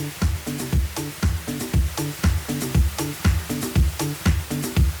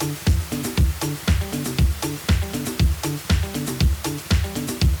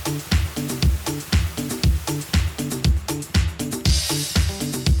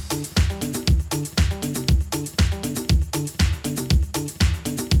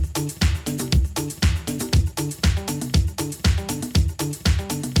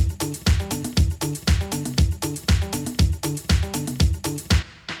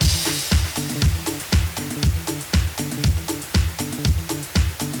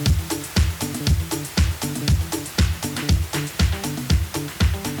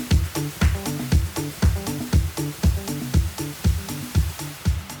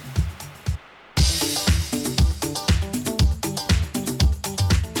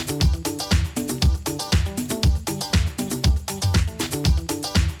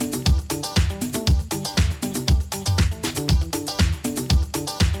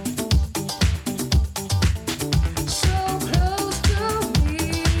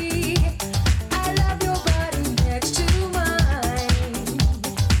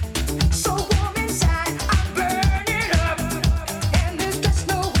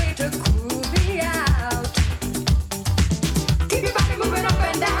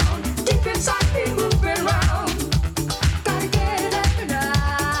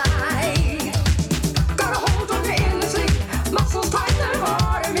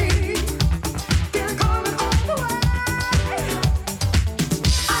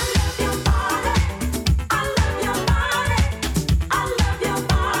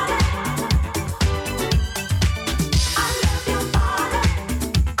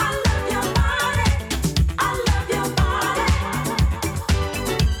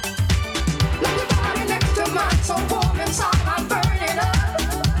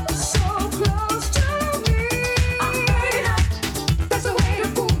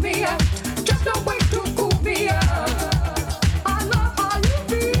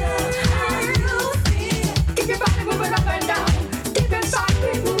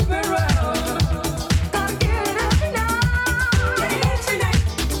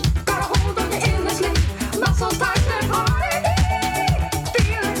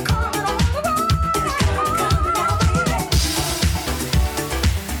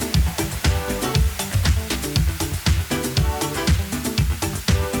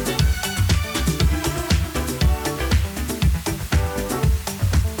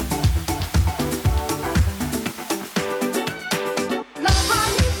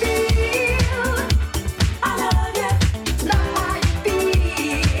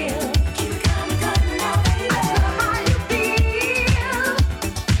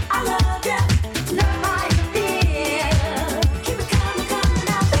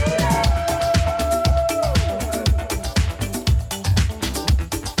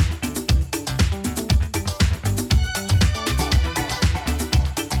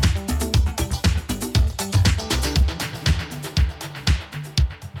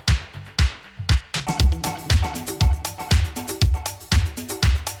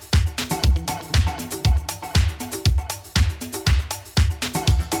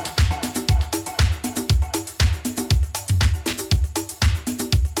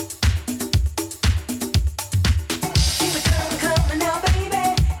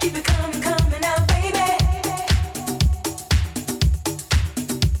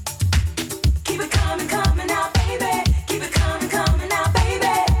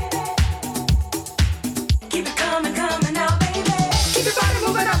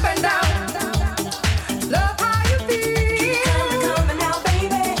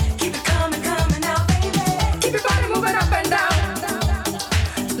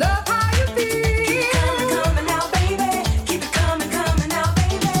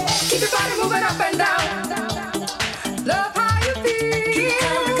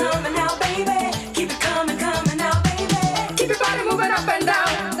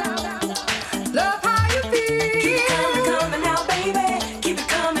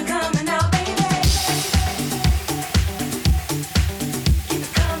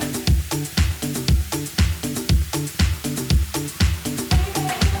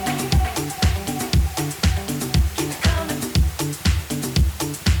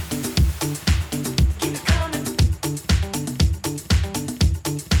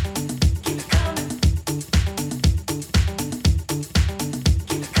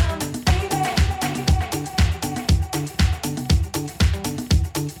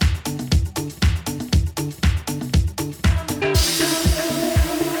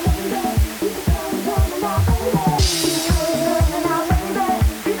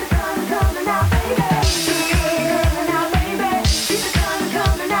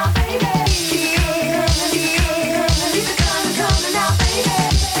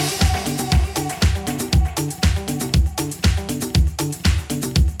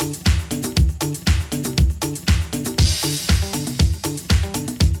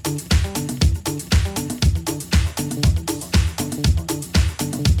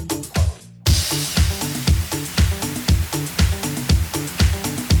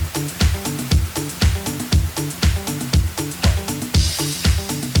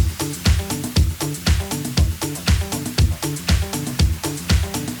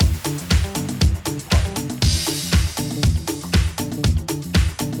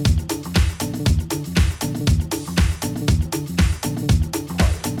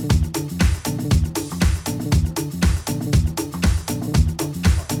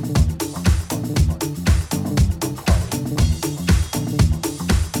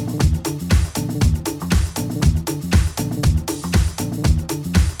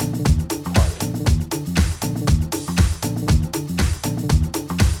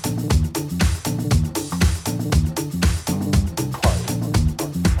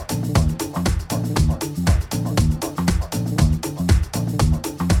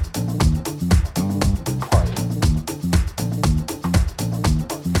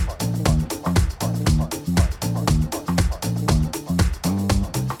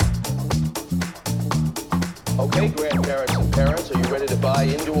 grandparents and parents, are you ready to buy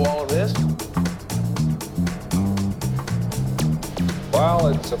into all of this? Well,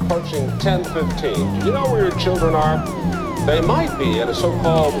 it's approaching 10:15. Do you know where your children are? They might be at a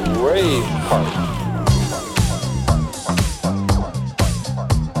so-called rave party.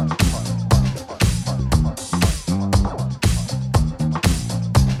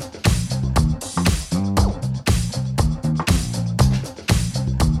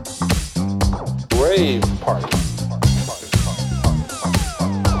 Rave party.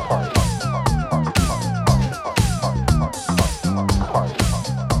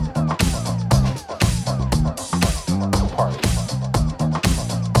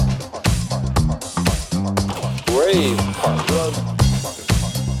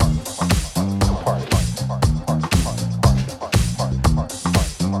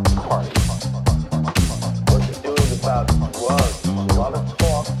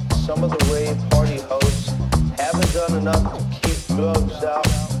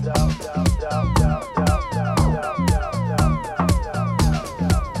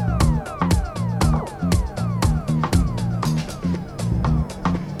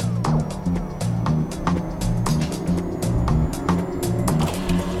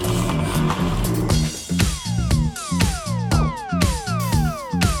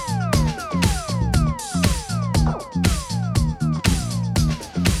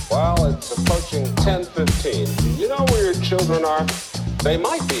 They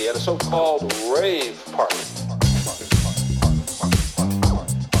might be at a so-called rave party.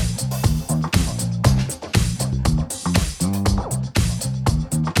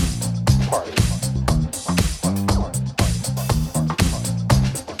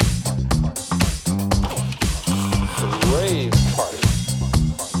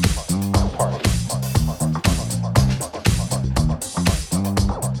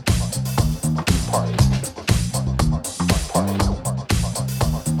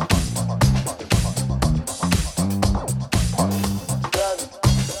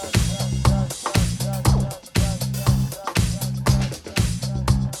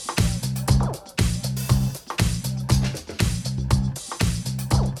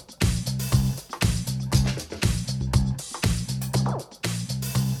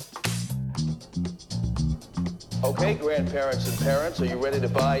 Okay, grandparents and parents, are you ready to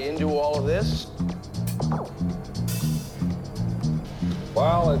buy into all of this?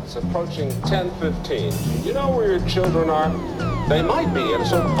 Well, it's approaching 10:15. Do you know where your children are? They might be at a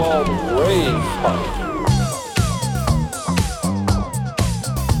so-called rave party.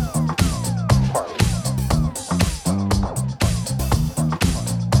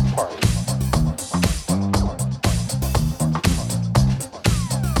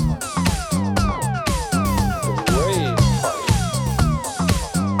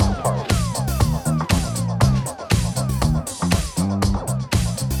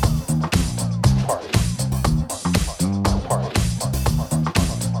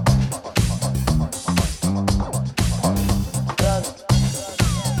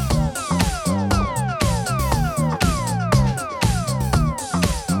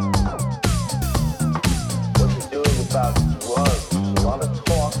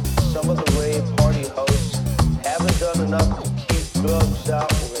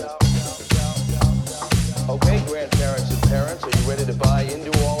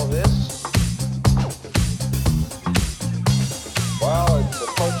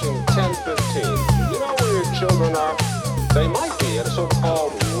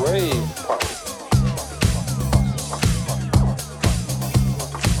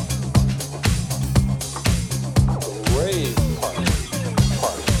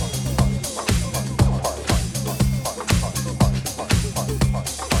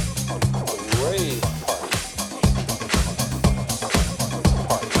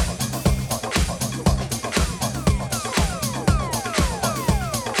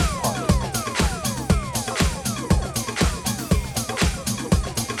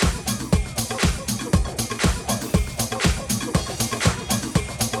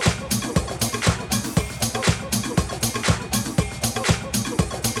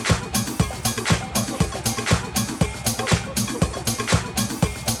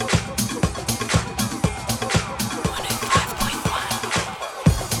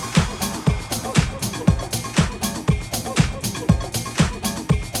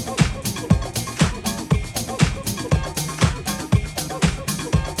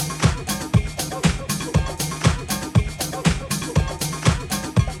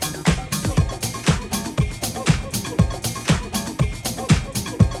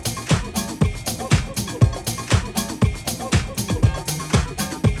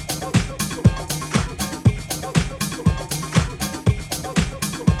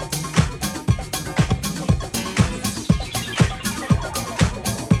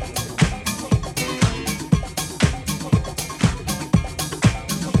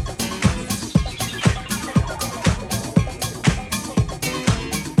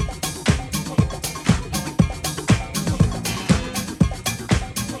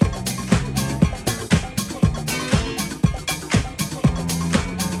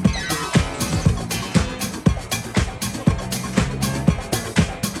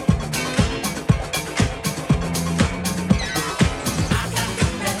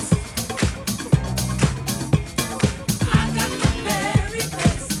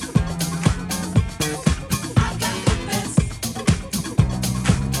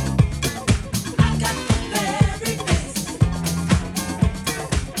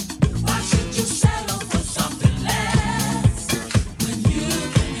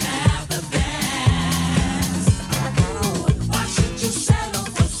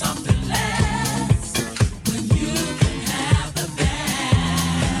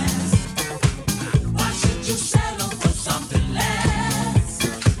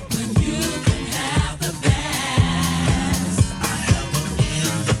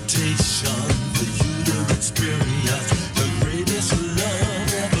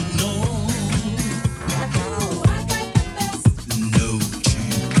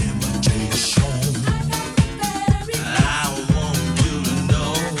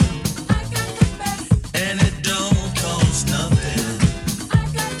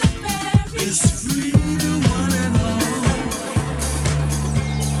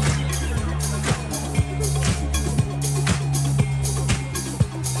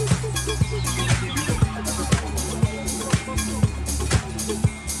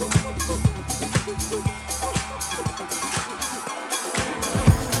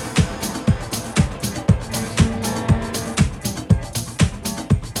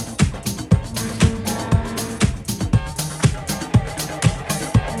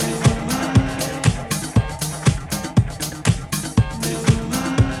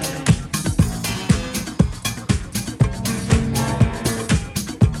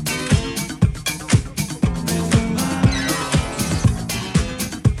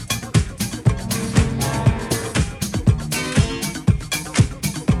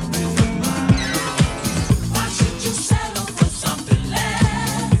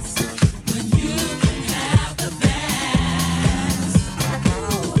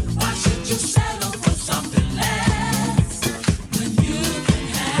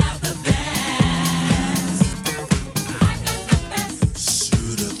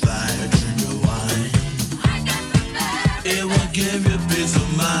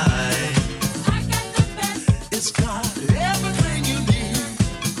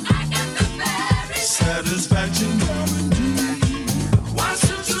 satisfaction guaranteed. Why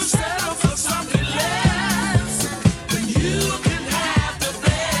should you settle for something less when you can have the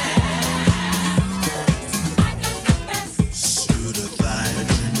best? Certified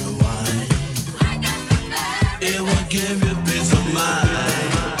drink of wine. It will give you peace of mind.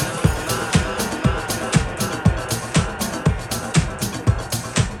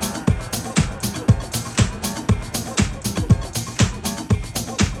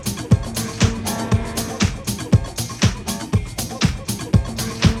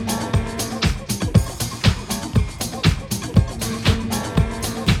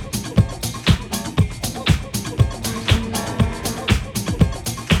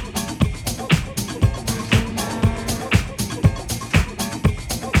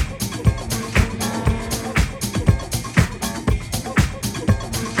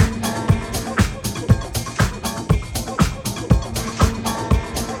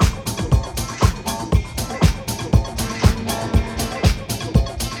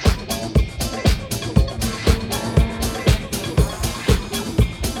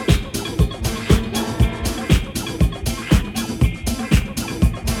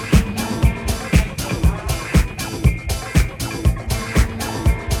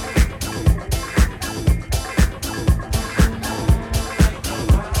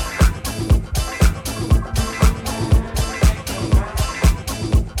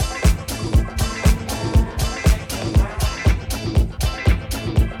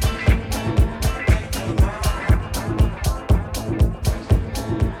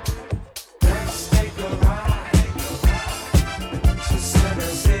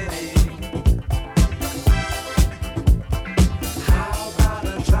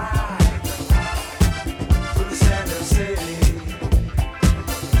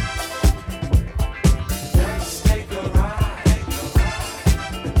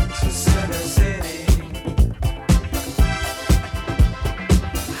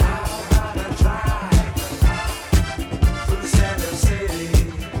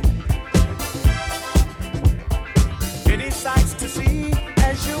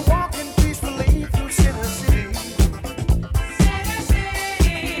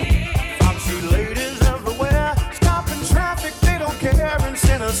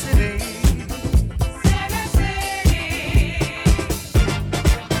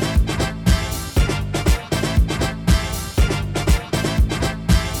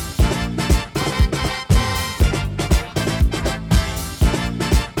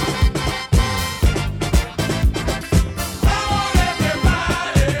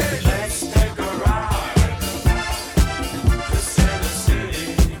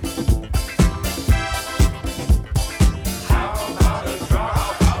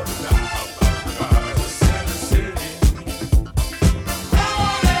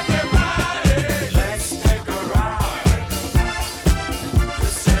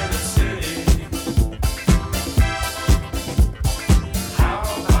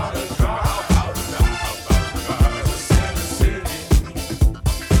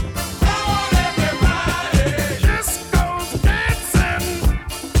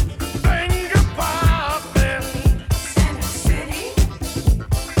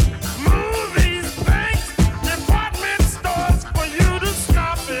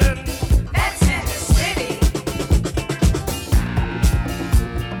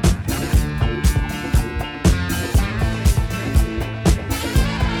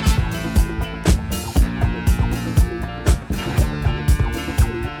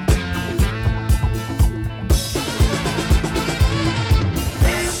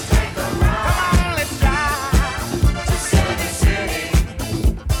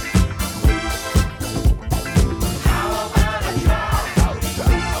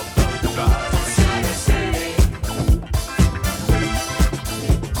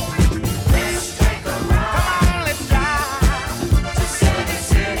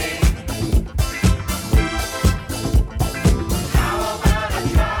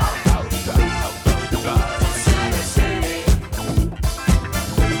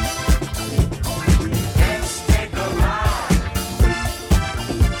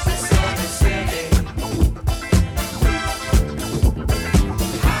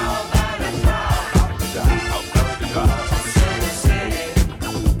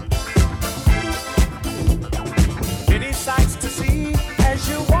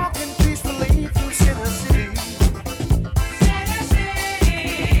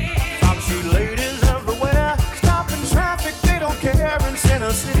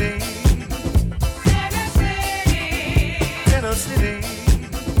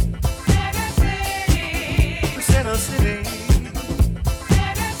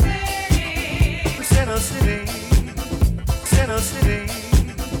 City, Center City,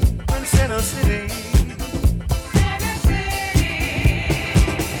 in Center City.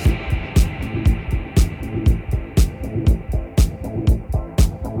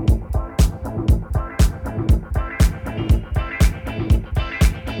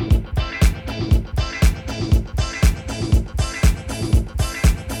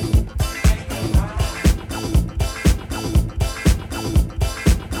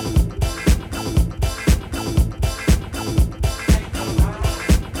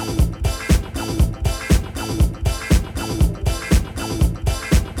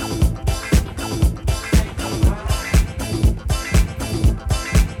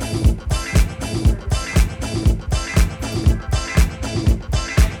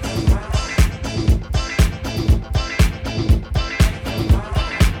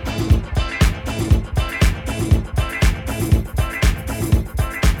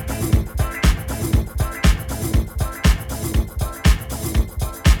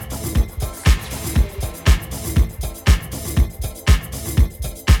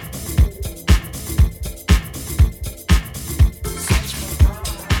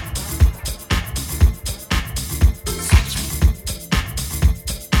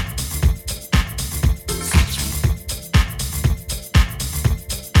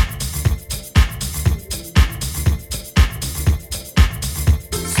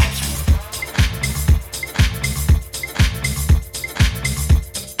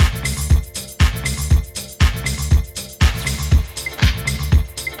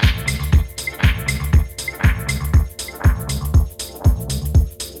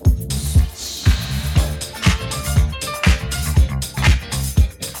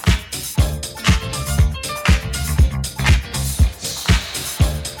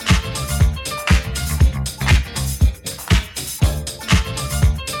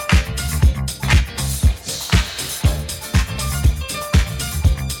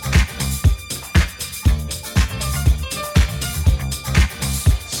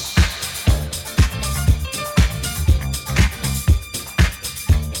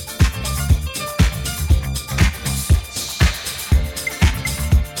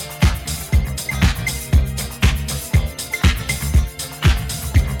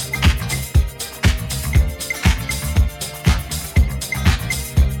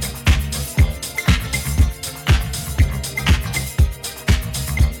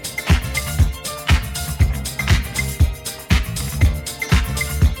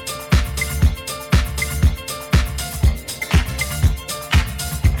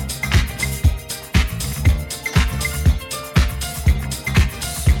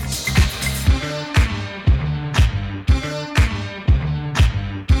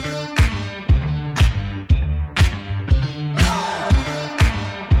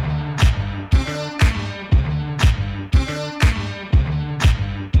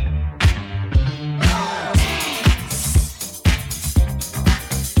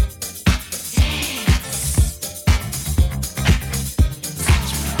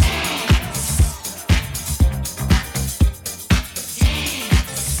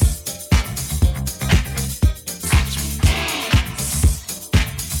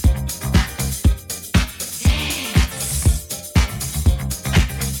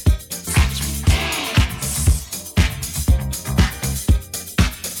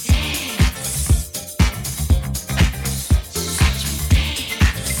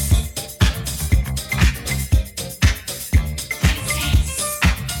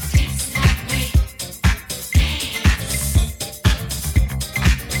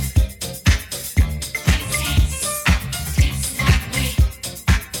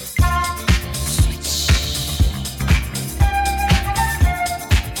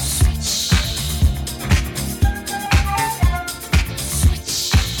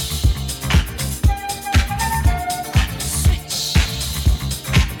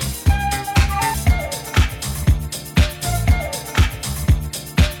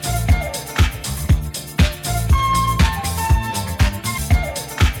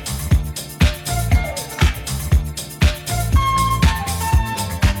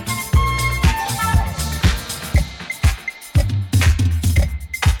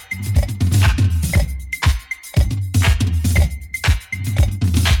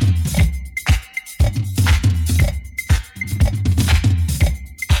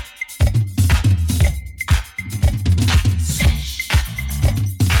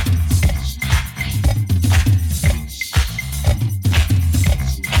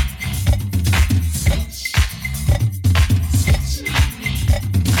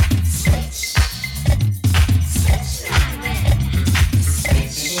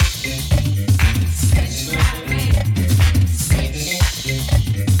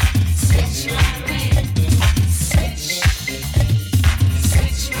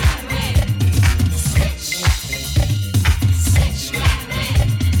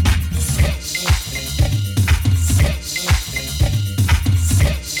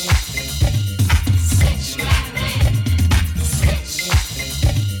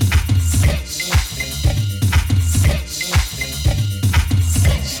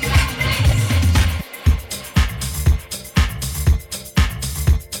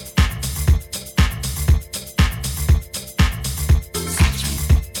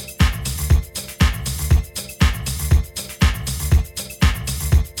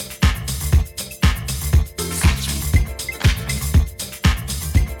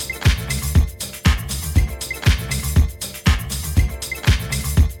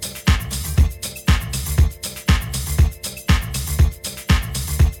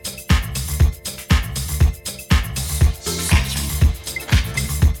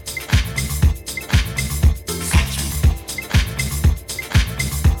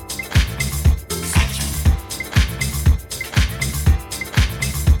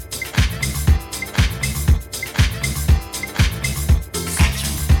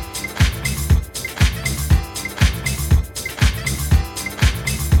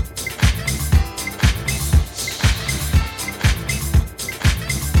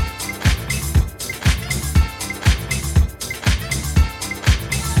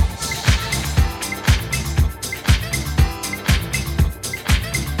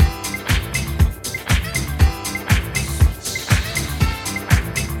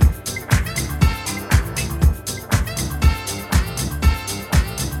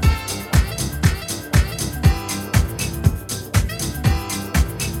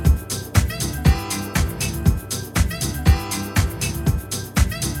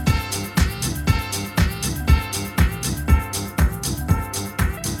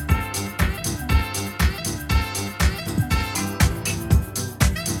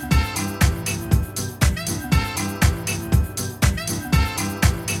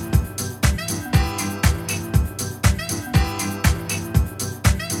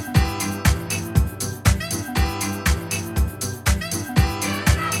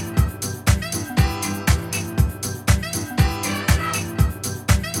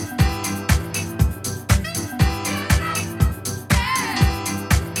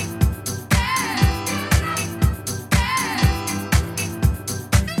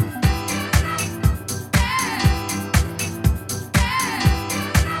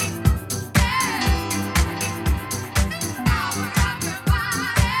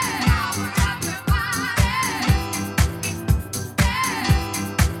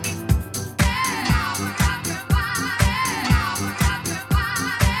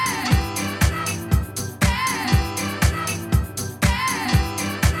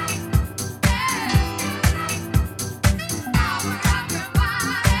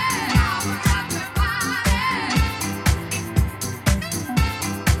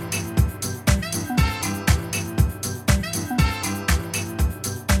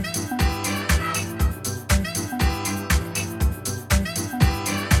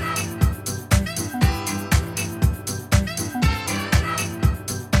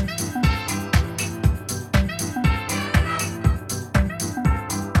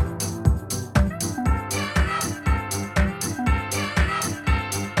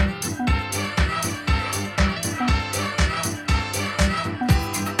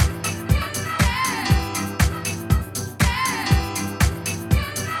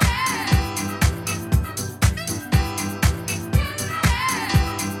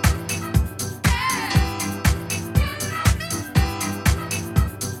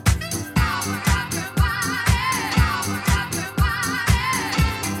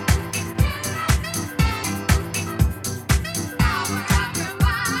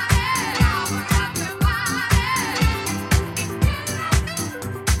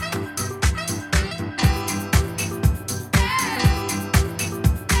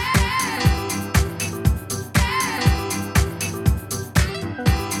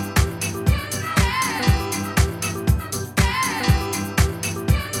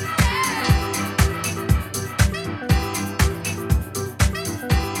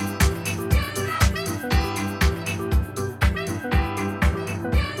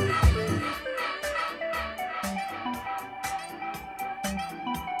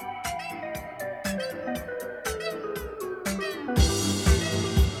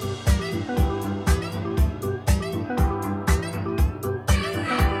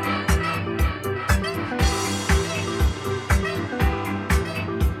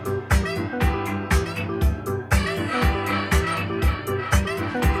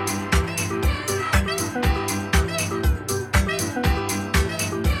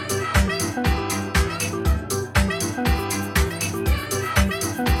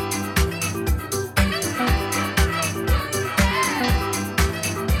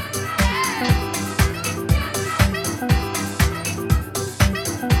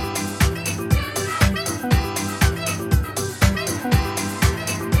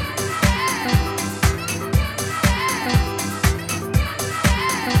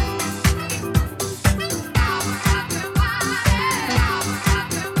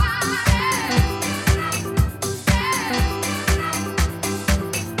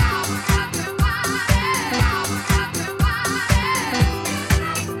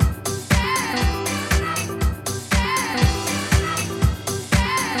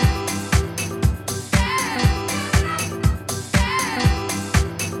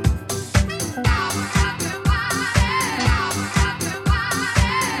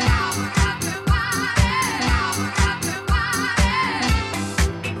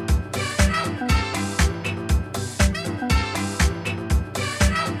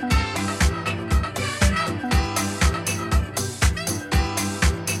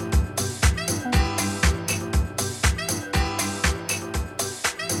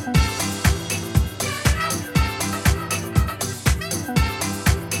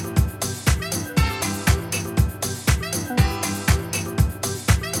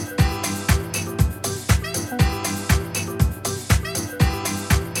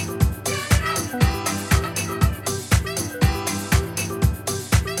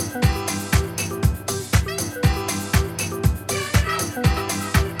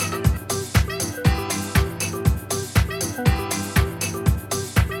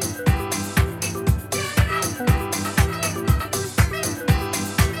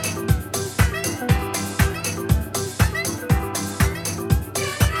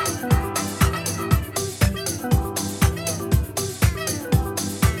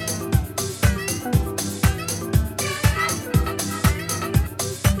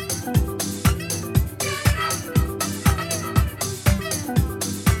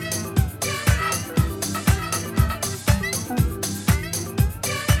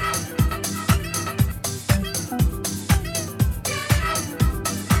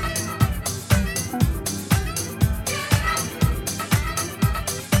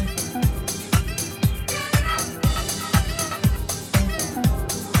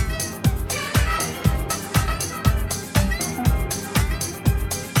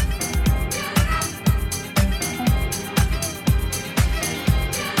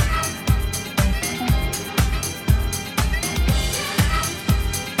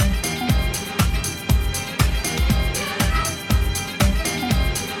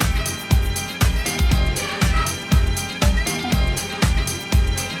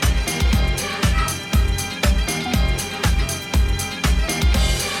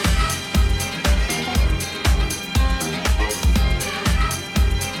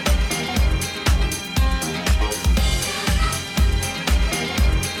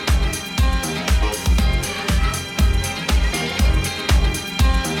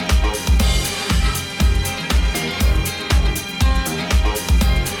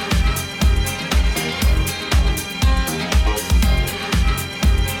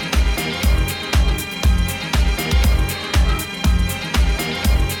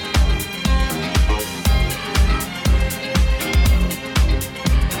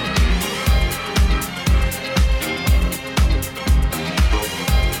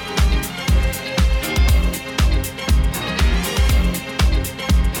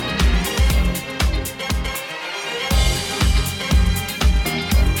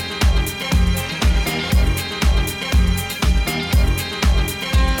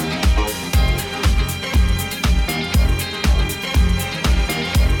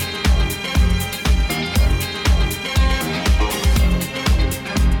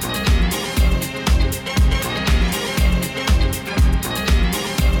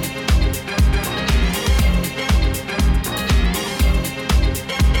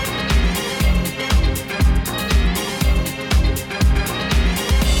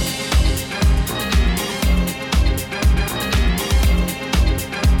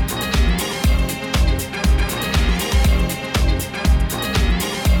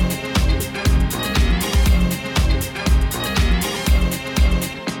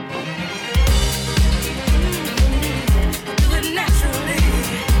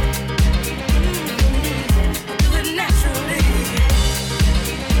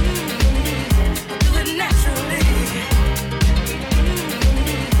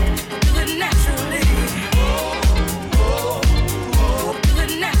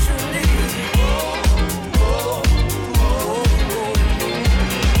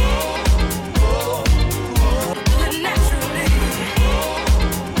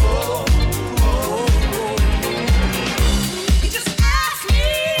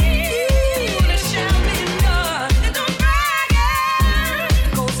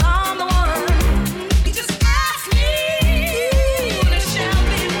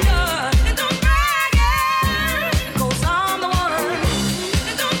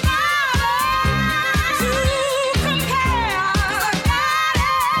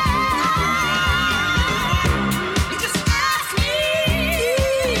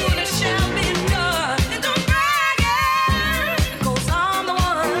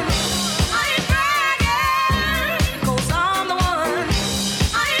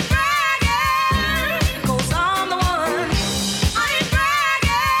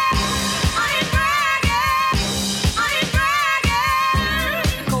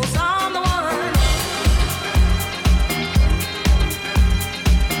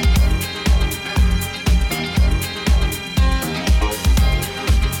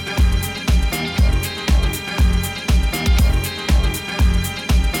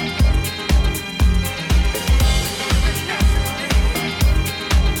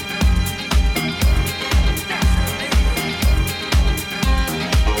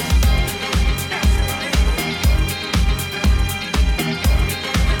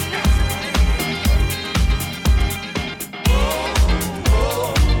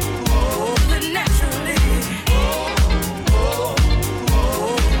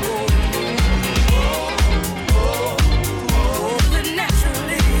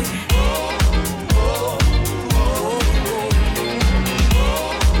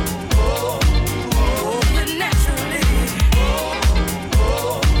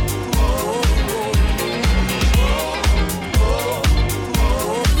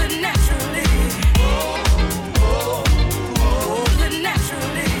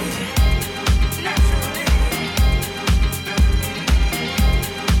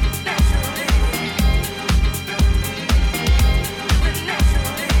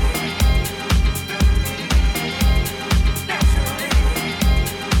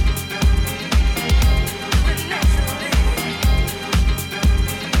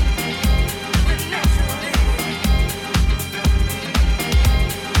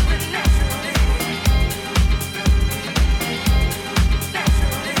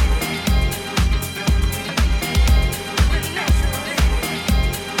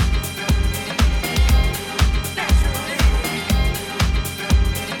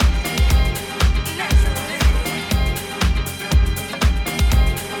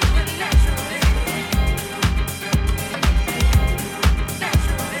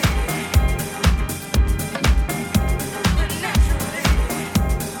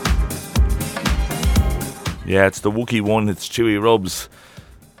 Yeah, it's the Wookiee one. It's Chewy Rubs.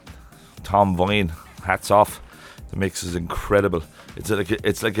 Tom Vine, hats off. The mix is incredible. It's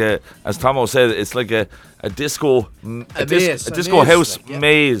like a, as Tomo said, it's like a disco, a disco house like, yeah.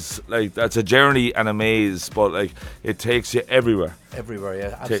 maze. Like that's a journey and a maze, but like it takes you everywhere. Everywhere,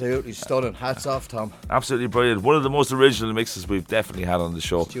 yeah. Absolutely stunning. Hats off, Tom. Absolutely brilliant. One of the most original mixes we've definitely had on the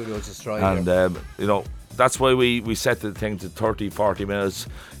show. Studio's a stride. And you know, that's why we set the thing to 30-40 minutes,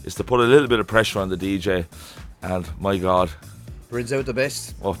 is to put a little bit of pressure on the DJ. And my God, brings out the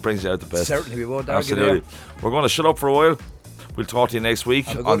best. Oh, it brings out the best. Certainly, we won't argue. Absolutely. We're going to shut up for a while. We'll talk to you next week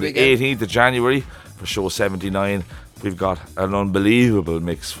on the 18th of January for show 79. We've got an unbelievable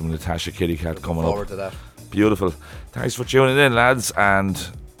mix from Natasha Kitty Cat coming up. Forward to that. Beautiful. Thanks for tuning in, lads, and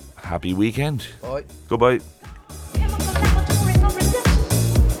happy weekend. Bye. Goodbye.